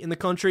 188 in the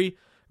country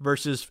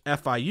versus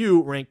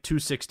FIU ranked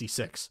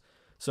 266.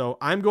 So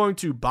I'm going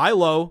to buy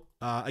low.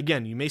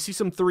 Again, you may see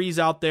some 3s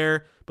out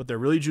there, but they're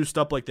really juiced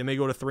up, like they may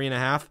go to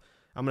 3.5.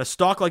 I'm going to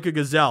stalk like a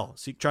gazelle.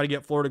 So try to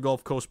get Florida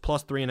Gulf Coast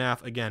plus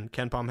 3.5. Again,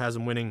 KenPom has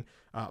them winning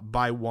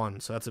by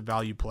 1. So that's a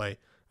value play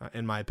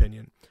in my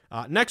opinion.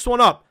 Next one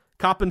up,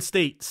 Coppin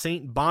State,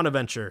 St.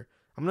 Bonaventure.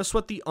 I'm going to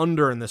sweat the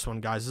under in this one,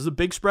 guys. This is a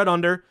big spread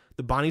under.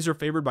 The Bonnies are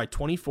favored by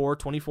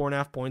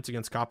 24.5 points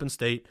against Coppin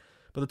State.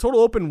 But the total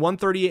opened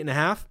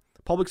 138.5.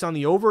 Public's on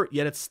the over,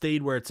 yet it's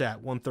stayed where it's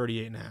at,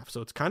 138.5.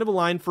 So it's kind of a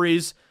line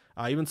freeze.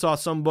 I even saw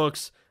some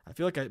books. I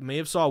feel like I may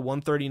have saw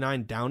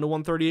 139 down to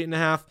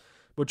 138.5.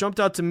 What jumped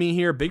out to me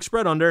here, big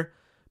spread under,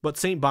 but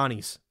St.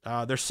 Bonnie's.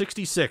 They're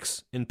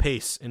 66 in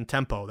pace, in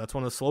tempo. That's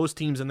one of the slowest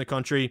teams in the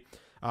country.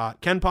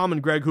 KenPom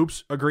and Greg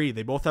Hoops agree.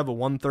 They both have a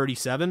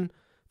 137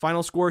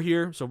 final score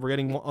here, so if we're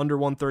getting under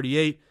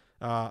 138,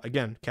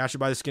 again, cash it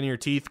by the skin of your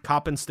teeth.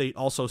 Coppin State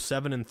also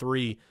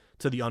 7-3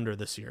 to the under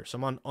this year. So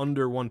I'm on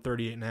under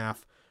 138.5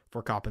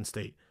 for Coppin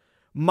State.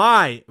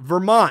 My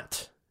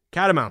Vermont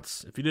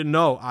Catamounts. If you didn't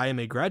know, I am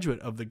a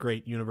graduate of the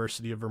great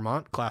University of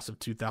Vermont, class of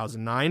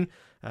 2009.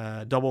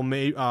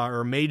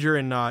 Major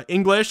in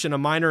English and a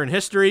minor in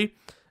history,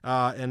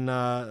 and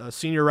a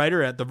senior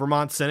writer at the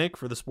Vermont Cynic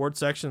for the sports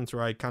section. That's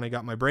where I kind of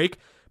got my break.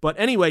 But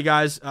anyway,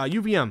 guys,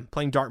 UVM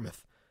playing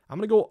Dartmouth. I'm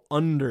going to go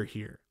under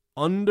here.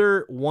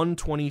 Under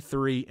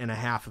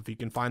 123.5 if you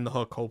can find the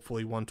hook,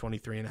 hopefully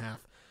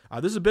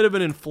 123.5. This is a bit of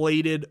an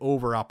inflated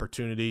over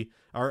opportunity,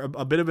 or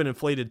a bit of an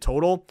inflated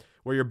total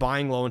where you're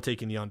buying low and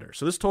taking the under.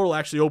 So this total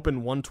actually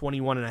opened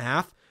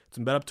 121.5. It's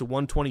been bet up to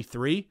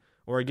 123.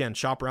 Or again,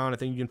 shop around. I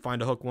think you can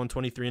find a hook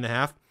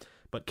 123.5.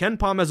 But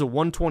KenPom has a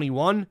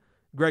 121.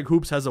 Greg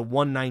Hoops has a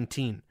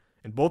 119.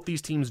 And both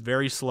these teams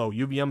very slow.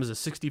 UVM is a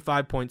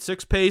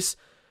 65.6 pace.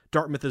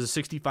 Dartmouth is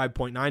a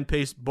 65.9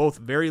 pace. Both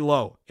very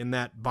low in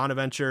that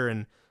Bonaventure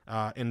and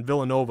in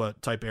Villanova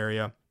type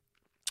area.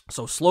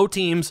 So slow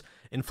teams,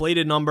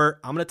 inflated number.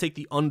 I'm going to take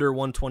the under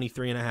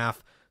 123.5.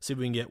 See if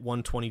we can get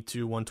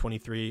 122,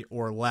 123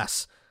 or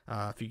less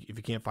if you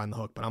can't find the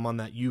hook. But I'm on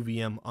that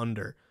UVM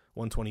under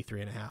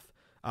 123.5.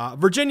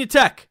 Virginia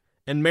Tech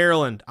and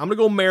Maryland. I'm going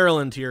to go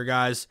Maryland here,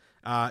 guys.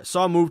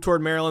 Saw a move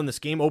toward Maryland. This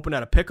game opened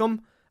at a pick'em.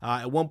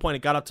 At one point,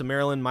 it got up to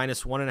Maryland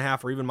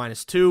 -1.5 or even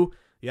 -2.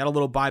 You had a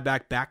little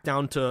buyback back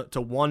down to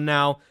 1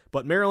 now.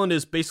 But Maryland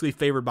is basically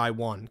favored by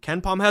 1.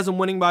 KenPom has them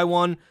winning by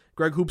 1.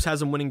 Greg Hoops has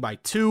them winning by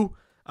 2.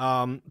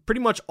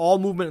 Pretty much all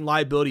movement and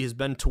liability has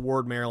been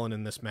toward Maryland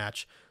in this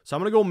match. So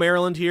I'm going to go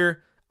Maryland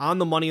here on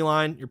the money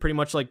line. You're pretty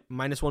much like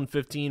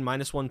 -115,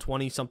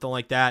 -120, something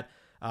like that.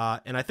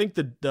 And I think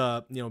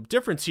the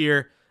difference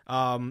here,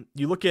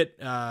 you look at,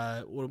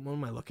 what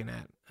am I looking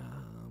at?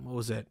 what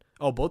was it?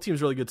 Oh, both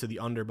teams really good to the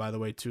under, by the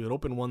way, too. It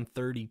opened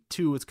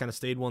 132. It's kind of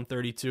stayed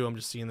 132. I'm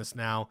just seeing this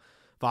now.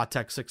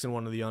 Vautech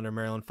 6-1 to the under,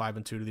 Maryland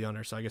 5-2 to the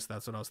under. So I guess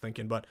that's what I was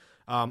thinking. But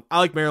I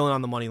like Maryland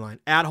on the money line.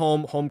 At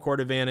home, home court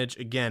advantage.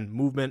 Again,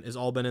 movement has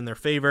all been in their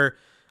favor.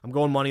 I'm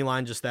going money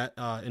line, just that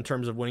in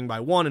terms of winning by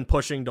 1 and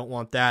pushing. Don't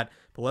want that.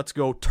 But let's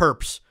go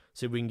Terps.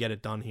 See if we can get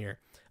it done here.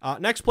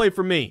 Next play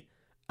for me,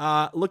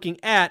 looking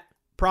at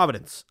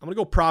Providence. I'm going to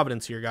go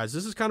Providence here, guys.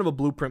 This is kind of a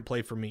blueprint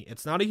play for me.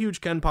 It's not a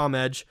huge KenPom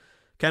edge.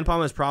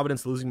 KenPom has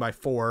Providence losing by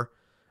 4.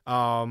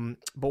 But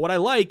what I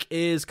like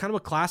is kind of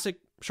a classic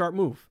sharp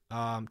move.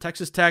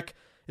 Texas Tech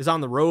is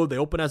on the road. They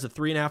open as a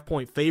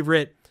 3.5-point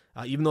favorite,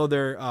 even though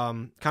they're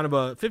kind of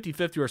a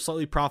 50-50 or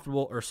slightly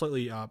profitable or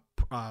slightly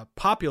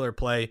popular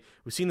play.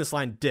 We've seen this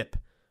line dip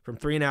from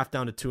 3.5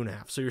 down to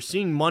 2.5. So you're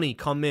seeing money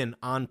come in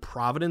on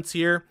Providence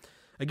here.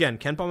 Again,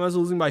 KenPom is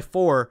losing by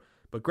 4,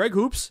 but Greg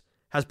Hoops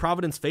has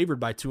Providence favored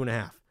by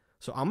 2.5.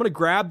 So I'm going to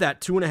grab that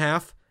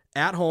 2.5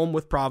 at home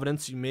with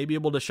Providence. You may be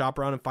able to shop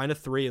around and find a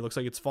 3. It looks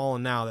like it's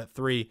fallen now, that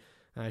 3.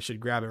 I should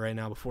grab it right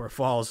now before it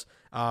falls.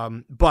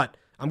 But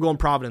I'm going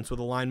Providence with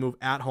a line move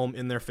at home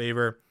in their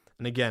favor.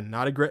 And again,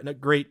 not a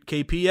great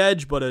KP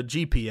edge, but a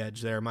GP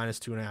edge there, minus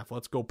 2.5.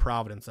 Let's go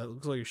Providence. That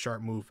looks like a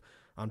sharp move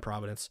on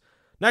Providence.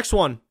 Next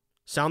one,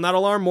 sound that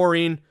alarm,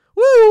 Maureen.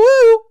 Woo,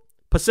 woo!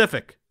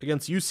 Pacific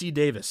against UC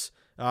Davis.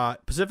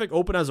 Pacific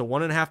open as a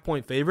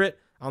 1.5-point favorite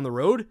on the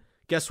road.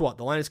 Guess what?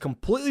 The line is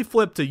completely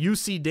flipped to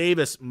UC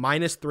Davis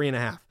minus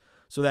 3.5.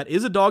 So that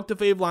is a dog to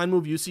fave line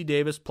move, UC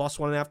Davis plus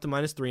 1.5 to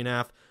minus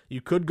 3.5.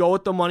 You could go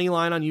with the money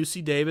line on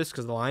UC Davis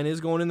because the line is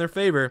going in their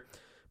favor.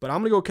 But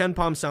I'm going to go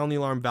KenPom sound the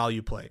alarm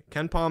value play.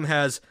 KenPom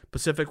has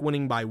Pacific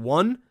winning by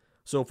 1.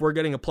 So if we're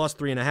getting a plus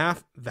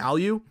 3.5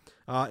 value,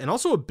 and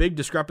also a big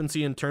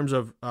discrepancy in terms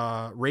of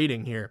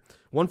rating here.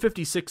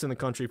 156 in the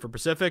country for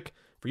Pacific.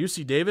 For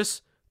UC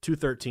Davis,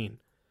 213.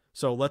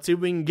 So let's see if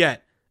we can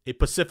get a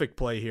Pacific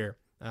play here.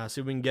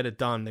 See if we can get it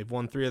done. They've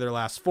won 3 of their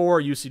last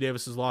 4. UC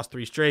Davis has lost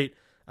 3 straight.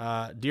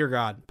 Dear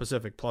God,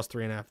 Pacific plus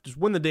 3.5. Just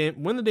win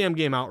the damn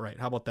game outright.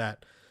 How about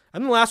that?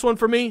 And the last one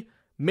for me,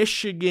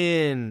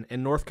 Michigan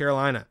and North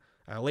Carolina.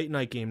 Late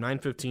night game,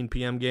 9:15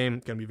 p.m.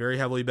 game. Going to be very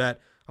heavily bet.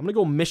 I'm going to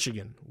go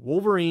Michigan.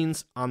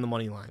 Wolverines on the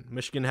money line.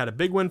 Michigan had a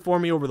big win for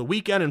me over the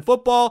weekend in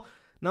football.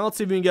 Now let's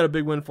see if we can get a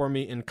big win for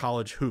me in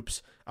college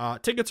hoops.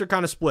 Tickets are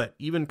kind of split.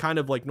 Even kind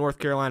of like North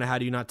Carolina, how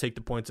do you not take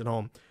the points at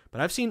home? But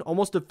I've seen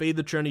almost a fade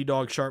the trendy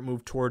dog sharp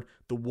move toward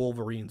the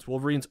Wolverines.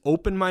 Wolverines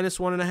open minus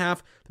 1.5.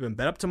 They've been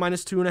bet up to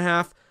minus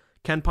 2.5.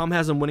 KenPom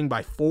has them winning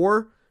by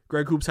 4.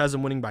 Greg Hoops has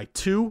them winning by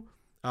 2.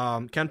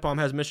 KenPom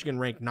has Michigan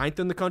ranked 9th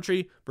in the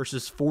country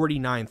versus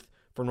 49th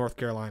for North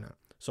Carolina.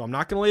 So I'm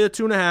not going to lay the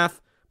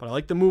 2.5, but I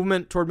like the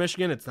movement toward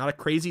Michigan. It's not a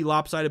crazy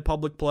lopsided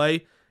public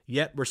play,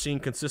 yet we're seeing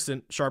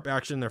consistent sharp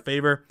action in their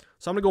favor.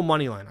 So I'm going to go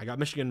money line. I got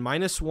Michigan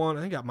minus 1.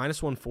 I think I got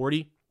minus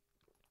 140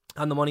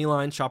 on the money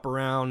line. Shop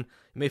around.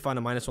 You may find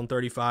a minus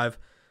 135.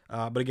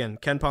 But again,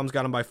 KenPom's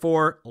got them by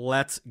 4.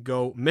 Let's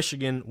go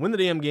Michigan. Win the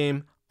damn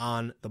game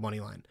on the money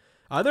line.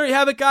 There you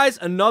have it, guys.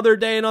 Another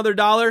day, another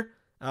dollar.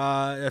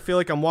 I feel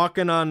like I'm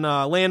walking on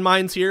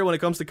landmines here when it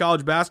comes to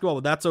college basketball,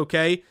 but that's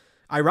okay.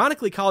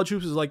 Ironically, college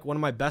hoops is like one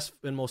of my best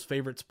and most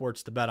favorite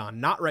sports to bet on.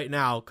 Not right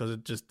now because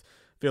it just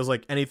feels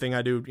like anything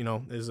I do,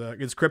 is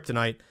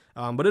kryptonite.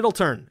 But it'll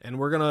turn, and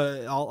we're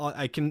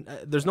gonna.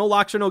 There's no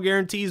locks or no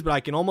guarantees, but I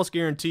can almost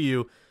guarantee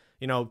you,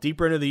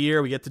 deeper into the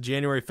year, we get to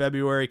January,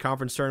 February,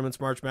 conference tournaments,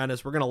 March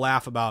Madness. We're gonna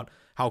laugh about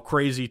how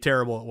crazy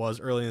terrible it was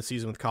early in the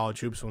season with college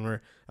hoops when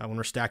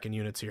we're stacking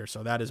units here.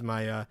 So that is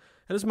my I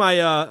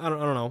don't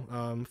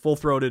know,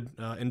 full-throated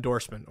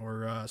endorsement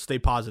or stay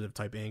positive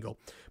type angle.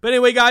 But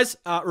anyway, guys,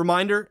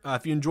 reminder,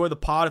 if you enjoy the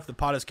pod, if the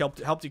pod has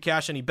helped you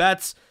cash any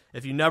bets,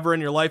 if you never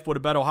in your life would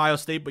have bet Ohio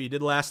State, but you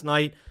did last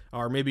night,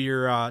 or maybe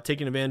you're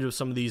taking advantage of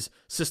some of these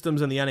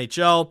systems in the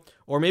NHL,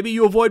 or maybe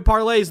you avoid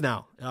parlays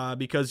now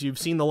because you've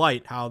seen the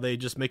light, how they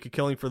just make a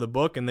killing for the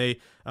book and they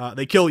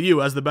kill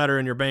you as the bettor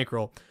in your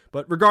bankroll.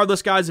 But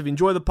regardless, guys, if you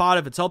enjoy the pod,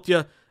 if it's helped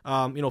you,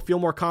 feel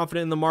more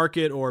confident in the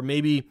market, or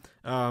maybe,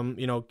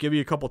 give you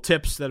a couple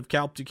tips that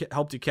have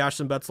helped you cash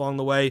some bets along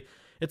the way.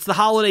 It's the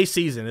holiday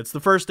season. It's the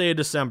first day of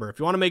December. If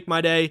you want to make my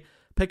day,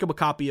 pick up a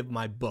copy of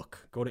my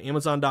book. Go to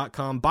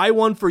Amazon.com, buy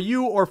one for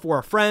you or for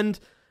a friend,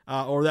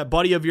 or that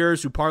buddy of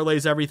yours who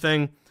parlays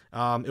everything.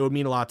 It would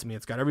mean a lot to me.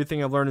 It's got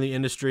everything I've learned in the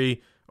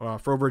industry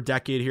for over a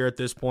decade here at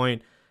this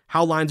point.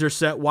 How lines are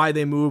set, why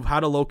they move, how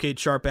to locate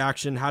sharp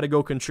action, how to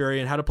go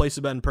contrarian, how to place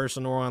a bet in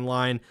person or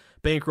online,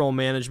 bankroll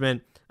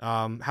management,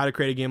 how to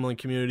create a gambling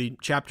community,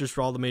 chapters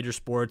for all the major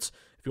sports.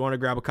 If you want to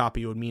grab a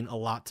copy, it would mean a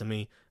lot to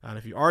me. And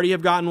if you already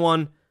have gotten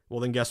one, well,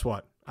 then guess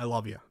what? I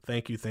love you.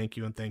 Thank you,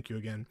 and thank you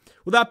again.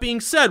 With that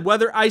being said,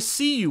 whether I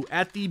see you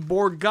at the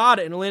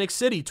Borgata in Atlantic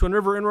City, Twin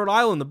River in Rhode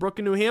Island, the Brook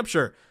in New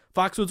Hampshire,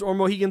 Foxwoods or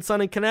Mohegan Sun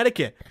in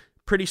Connecticut,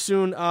 pretty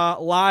soon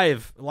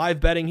live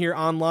betting here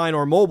online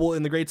or mobile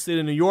in the great state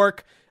of New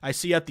York. I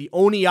see at the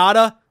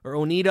Oneida,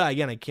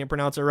 again, I can't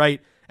pronounce it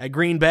right, at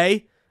Green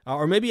Bay,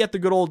 or maybe at the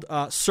good old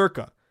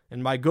Circa.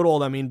 And by good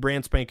old, I mean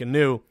brand spanking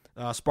new,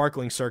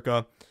 sparkling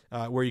Circa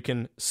where you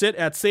can sit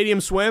at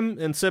Stadium Swim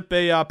and sip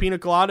a pina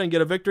colada and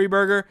get a victory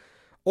burger.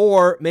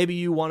 Or maybe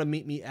you want to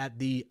meet me at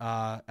the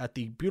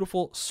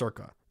beautiful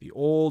Circa, the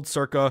old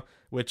Circa,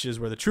 which is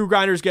where the true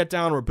grinders get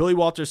down, where Billy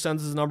Walters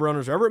sends his number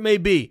runners, wherever it may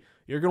be.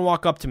 You're going to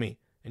walk up to me,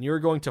 and you're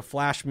going to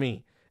flash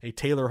me a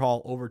Taylor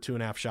Hall over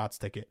 2.5 shots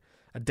ticket,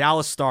 a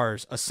Dallas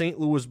Stars, a St.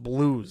 Louis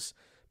Blues.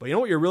 But you know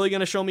what you're really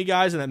going to show me,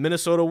 guys? And that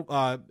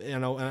Minnesota,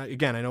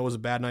 again, I know it was a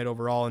bad night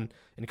overall in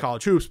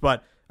college hoops,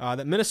 but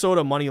that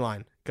Minnesota money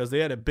line, because they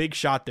had a big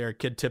shot there. A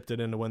kid tipped it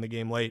in to win the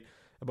game late.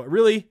 But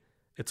really,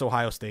 it's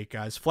Ohio State,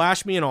 guys.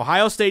 Flash me an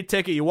Ohio State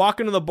ticket. You walk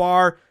into the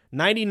bar,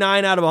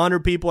 99 out of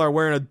 100 people are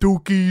wearing a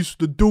Dookies.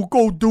 The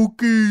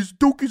Dookies.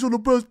 Dookies are the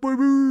best,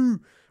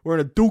 baby.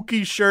 Wearing a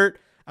Dookies shirt.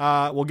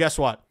 Well, guess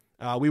what?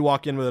 We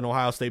walk in with an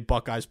Ohio State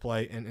Buckeyes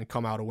play and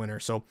come out a winner.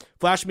 So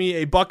flash me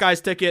a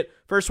Buckeyes ticket.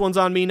 First one's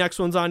on me. Next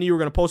one's on you. We're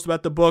going to post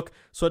about the book.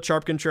 Sweat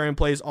Sharp Contrarian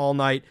plays all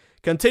night.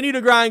 Continue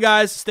to grind,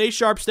 guys. Stay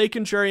sharp. Stay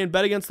contrarian.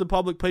 Bet against the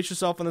public. Place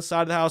yourself on the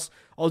side of the house.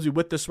 Always do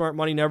with the smart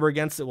money, never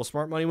against it. Will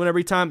smart money win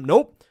every time?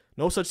 Nope.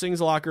 No such thing as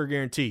a locker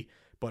guarantee.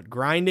 But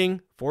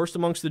grinding, forced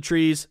amongst the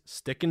trees,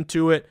 sticking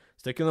to it,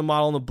 sticking to the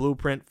model and the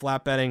blueprint,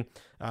 flat betting.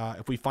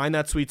 If we find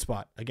that sweet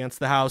spot against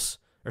the house,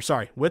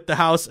 with the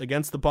house,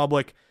 against the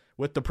public,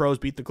 with the pros,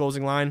 beat the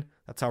closing line,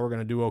 that's how we're going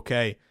to do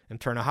okay and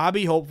turn a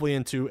hobby, hopefully,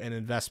 into an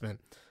investment.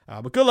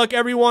 But good luck,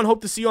 everyone.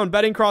 Hope to see you on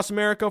Betting Across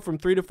America from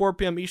 3 to 4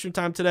 p.m. Eastern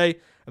time today.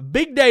 A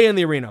big day in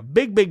the arena.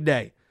 Big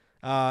day.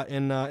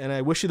 And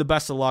I wish you the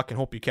best of luck and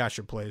hope you cash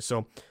your plays.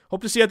 So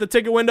hope to see you at the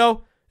ticket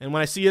window. And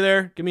when I see you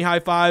there, give me a high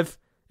five.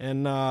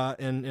 And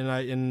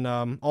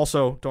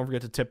also, don't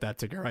forget to tip that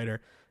ticket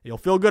writer. You'll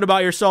feel good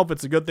about yourself.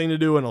 It's a good thing to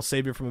do, and it'll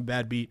save you from a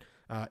bad beat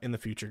in the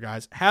future,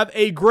 guys. Have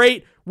a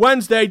great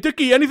Wednesday.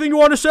 Dickie, anything you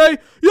want to say?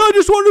 Yeah, I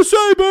just want to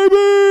say,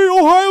 baby,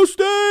 Ohio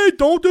State,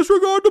 don't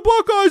disregard the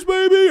Buckeyes,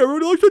 baby.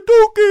 Everybody likes the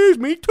Dookies.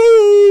 Me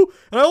too.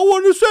 And I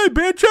wanted to say,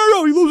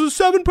 Banchero, he loses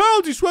 7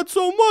 pounds. He sweats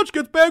so much,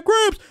 gets bad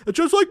cramps. It's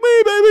just like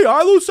me, baby.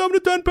 I lose 7 to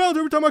 10 pounds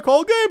every time I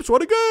call a game.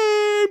 Sweat a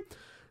game.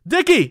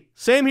 Dickie,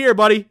 same here,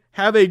 buddy.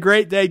 Have a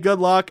great day. Good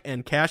luck,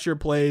 and cash your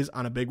plays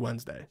on a big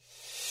Wednesday.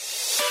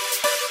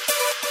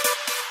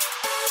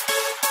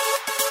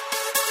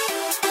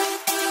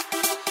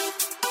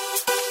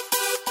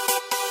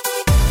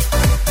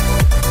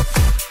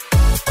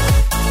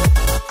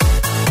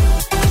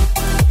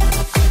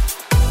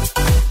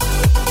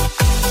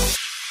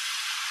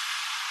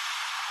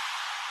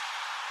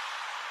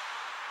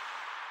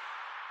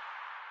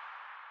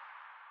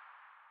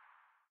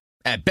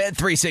 At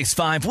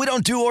Bet365, we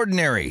don't do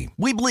ordinary.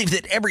 We believe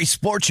that every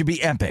sport should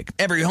be epic.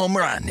 Every home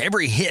run,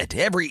 every hit,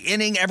 every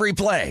inning, every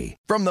play.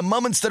 From the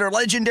moments that are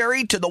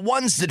legendary to the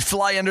ones that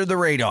fly under the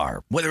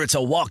radar. Whether it's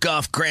a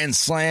walk-off grand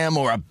slam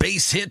or a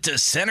base hit to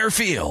center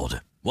field.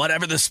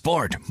 Whatever the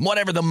sport,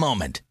 whatever the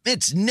moment.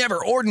 It's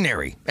never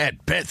ordinary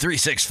at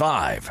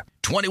Bet365.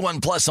 21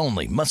 plus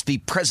only. Must be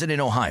present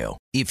in Ohio.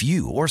 If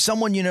you or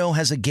someone you know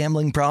has a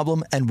gambling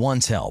problem and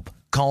wants help,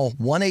 call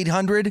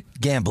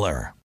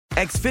 1-800-GAMBLER.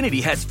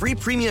 Xfinity has free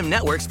premium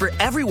networks for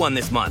everyone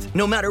this month,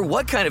 no matter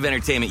what kind of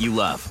entertainment you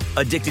love.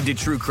 Addicted to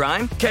true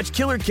crime? Catch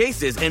killer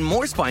cases and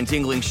more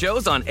spine-tingling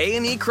shows on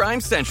A&E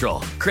Crime Central.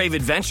 Crave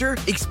adventure?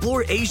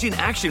 Explore Asian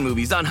action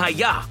movies on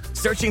Hi-Ya.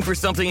 Searching for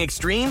something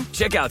extreme?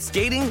 Check out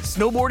skating,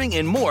 snowboarding,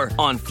 and more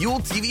on Fuel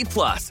TV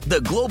Plus,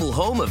 the global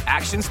home of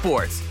action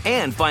sports.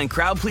 And find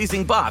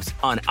crowd-pleasing bops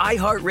on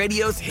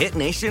iHeartRadio's Hit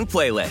Nation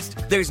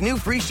playlist. There's new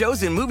free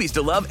shows and movies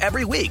to love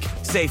every week.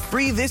 Say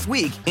free this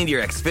week in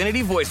your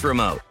Xfinity voice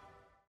remote.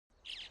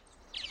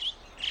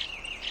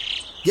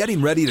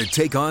 Getting ready to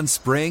take on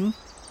spring?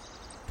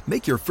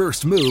 Make your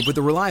first move with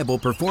the reliable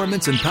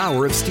performance and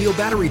power of Steel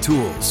battery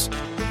tools.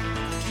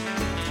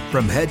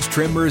 From hedge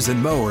trimmers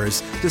and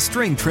mowers to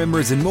string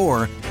trimmers and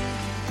more,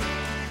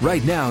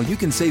 right now you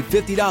can save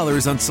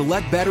 $50 on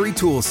select battery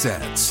tool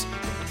sets.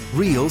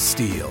 Real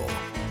Steel.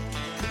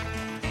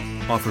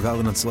 Offer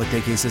valid on select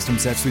AK system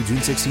sets through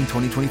June 16,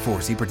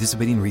 2024. See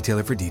participating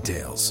retailer for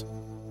details.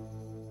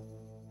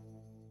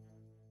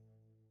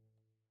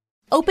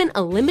 Open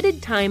a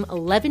limited-time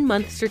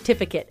 11-month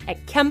certificate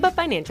at Kemba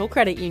Financial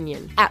Credit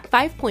Union. At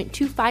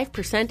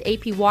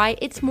 5.25% APY,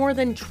 it's more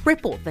than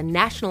triple the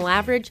national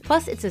average,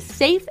 plus it's a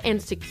safe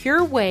and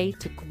secure way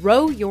to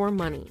grow your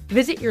money.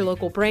 Visit your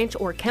local branch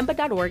or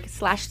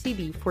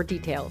kemba.org/cb for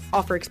details.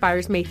 Offer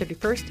expires May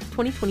 31st,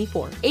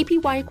 2024.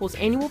 APY equals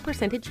annual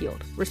percentage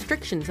yield.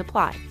 Restrictions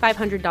apply.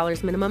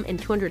 $500 minimum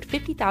and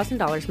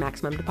 $250,000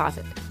 maximum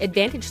deposit.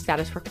 Advantage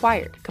status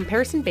required.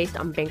 Comparison based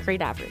on bank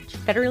rate average.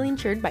 Federally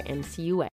insured by NCUA.